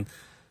something,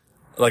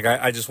 like,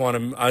 I just want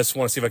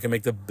to see if I can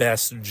make the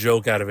best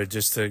joke out of it,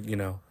 just to, you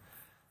know.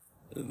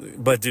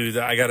 But dude,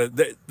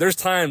 there's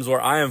times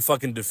where I am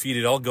fucking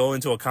defeated. I'll go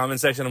into a comment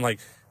section, I'm like,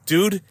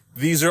 dude,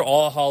 these are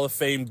all Hall of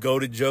Fame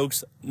go-to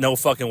jokes. No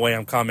fucking way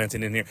I'm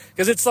commenting in here.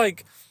 Because it's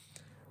like,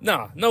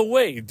 nah, no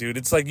way, dude.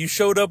 It's like, you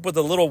showed up with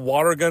a little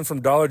water gun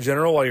from Dollar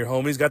General while your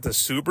homie's got the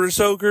super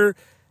soaker.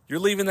 You're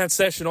leaving that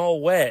session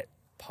all wet.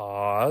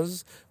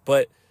 Pause.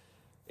 But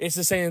it's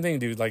the same thing,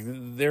 dude. Like,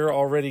 they're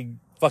already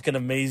fucking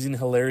amazing,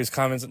 hilarious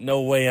comments.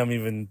 No way I'm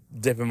even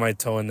dipping my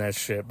toe in that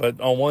shit.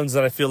 But on ones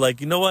that I feel like,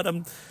 you know what,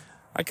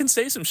 I can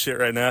say some shit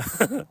right now.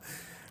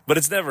 But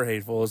it's never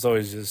hateful. It's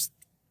always just,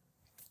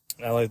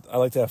 I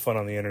like to have fun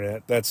on the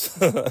internet. That's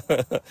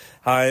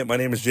hi, my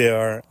name is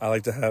JR. I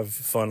like to have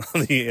fun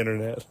on the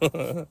internet.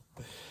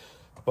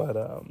 But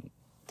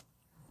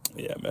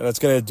yeah, man, that's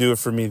gonna do it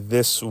for me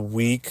this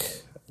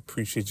week.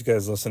 Appreciate you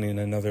guys listening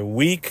another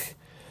week.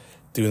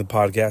 Doing the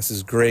podcast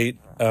is great.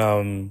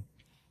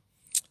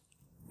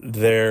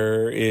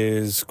 There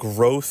is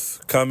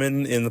growth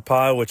coming in the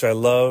pod, which I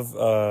love.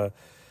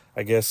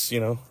 I guess, you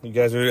know, you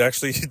guys are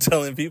actually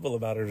telling people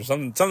about it, or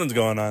something's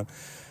going on.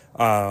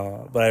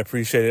 But I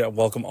appreciate it. I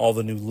welcome all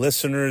the new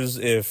listeners.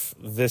 If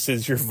this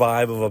is your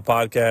vibe of a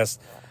podcast,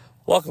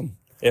 welcome.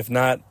 If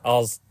not,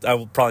 I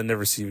will probably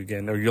never see you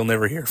again, or you'll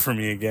never hear from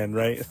me again,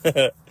 right?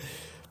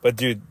 But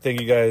dude,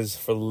 thank you guys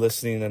for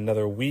listening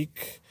another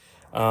week.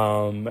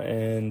 Oh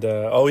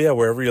yeah,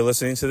 wherever you're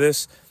listening to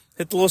this,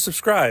 hit the little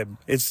subscribe.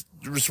 It's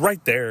just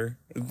right there.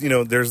 You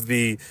know, there's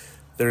the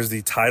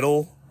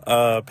title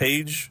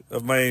page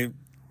of my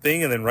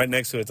thing, and then right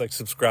next to it, it's like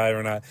subscribe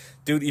or not.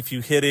 Dude, if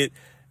you hit it,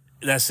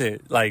 that's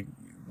it. Like,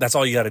 that's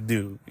all you got to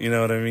do. You know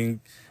what I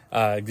mean?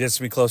 It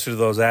gets me closer to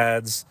those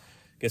ads,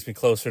 gets me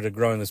closer to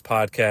growing this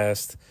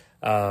podcast.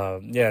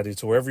 Yeah, dude,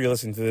 so wherever you're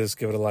listening to this,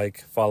 give it a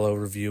like, follow,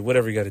 review,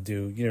 whatever you got to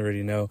do. You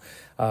already know.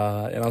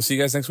 And I'll see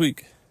you guys next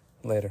week.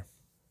 Later.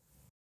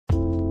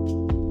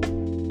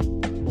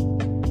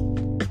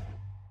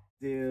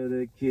 Still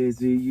the kids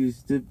we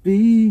used to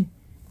be.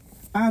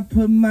 I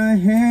put my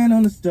hand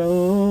on the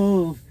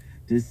stove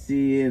to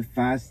see if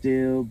I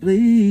still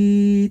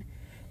bleed.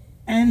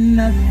 And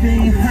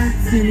nothing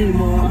hurts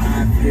anymore.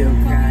 I feel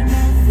kind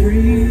of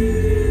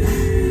free.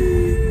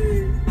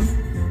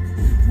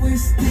 We're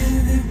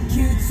still the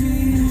kids we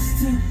used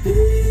to be.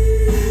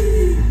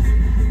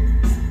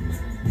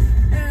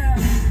 Yeah,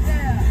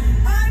 yeah.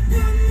 I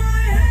put my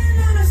hand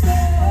on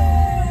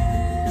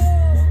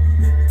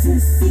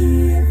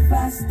see if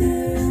I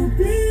still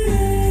bleed.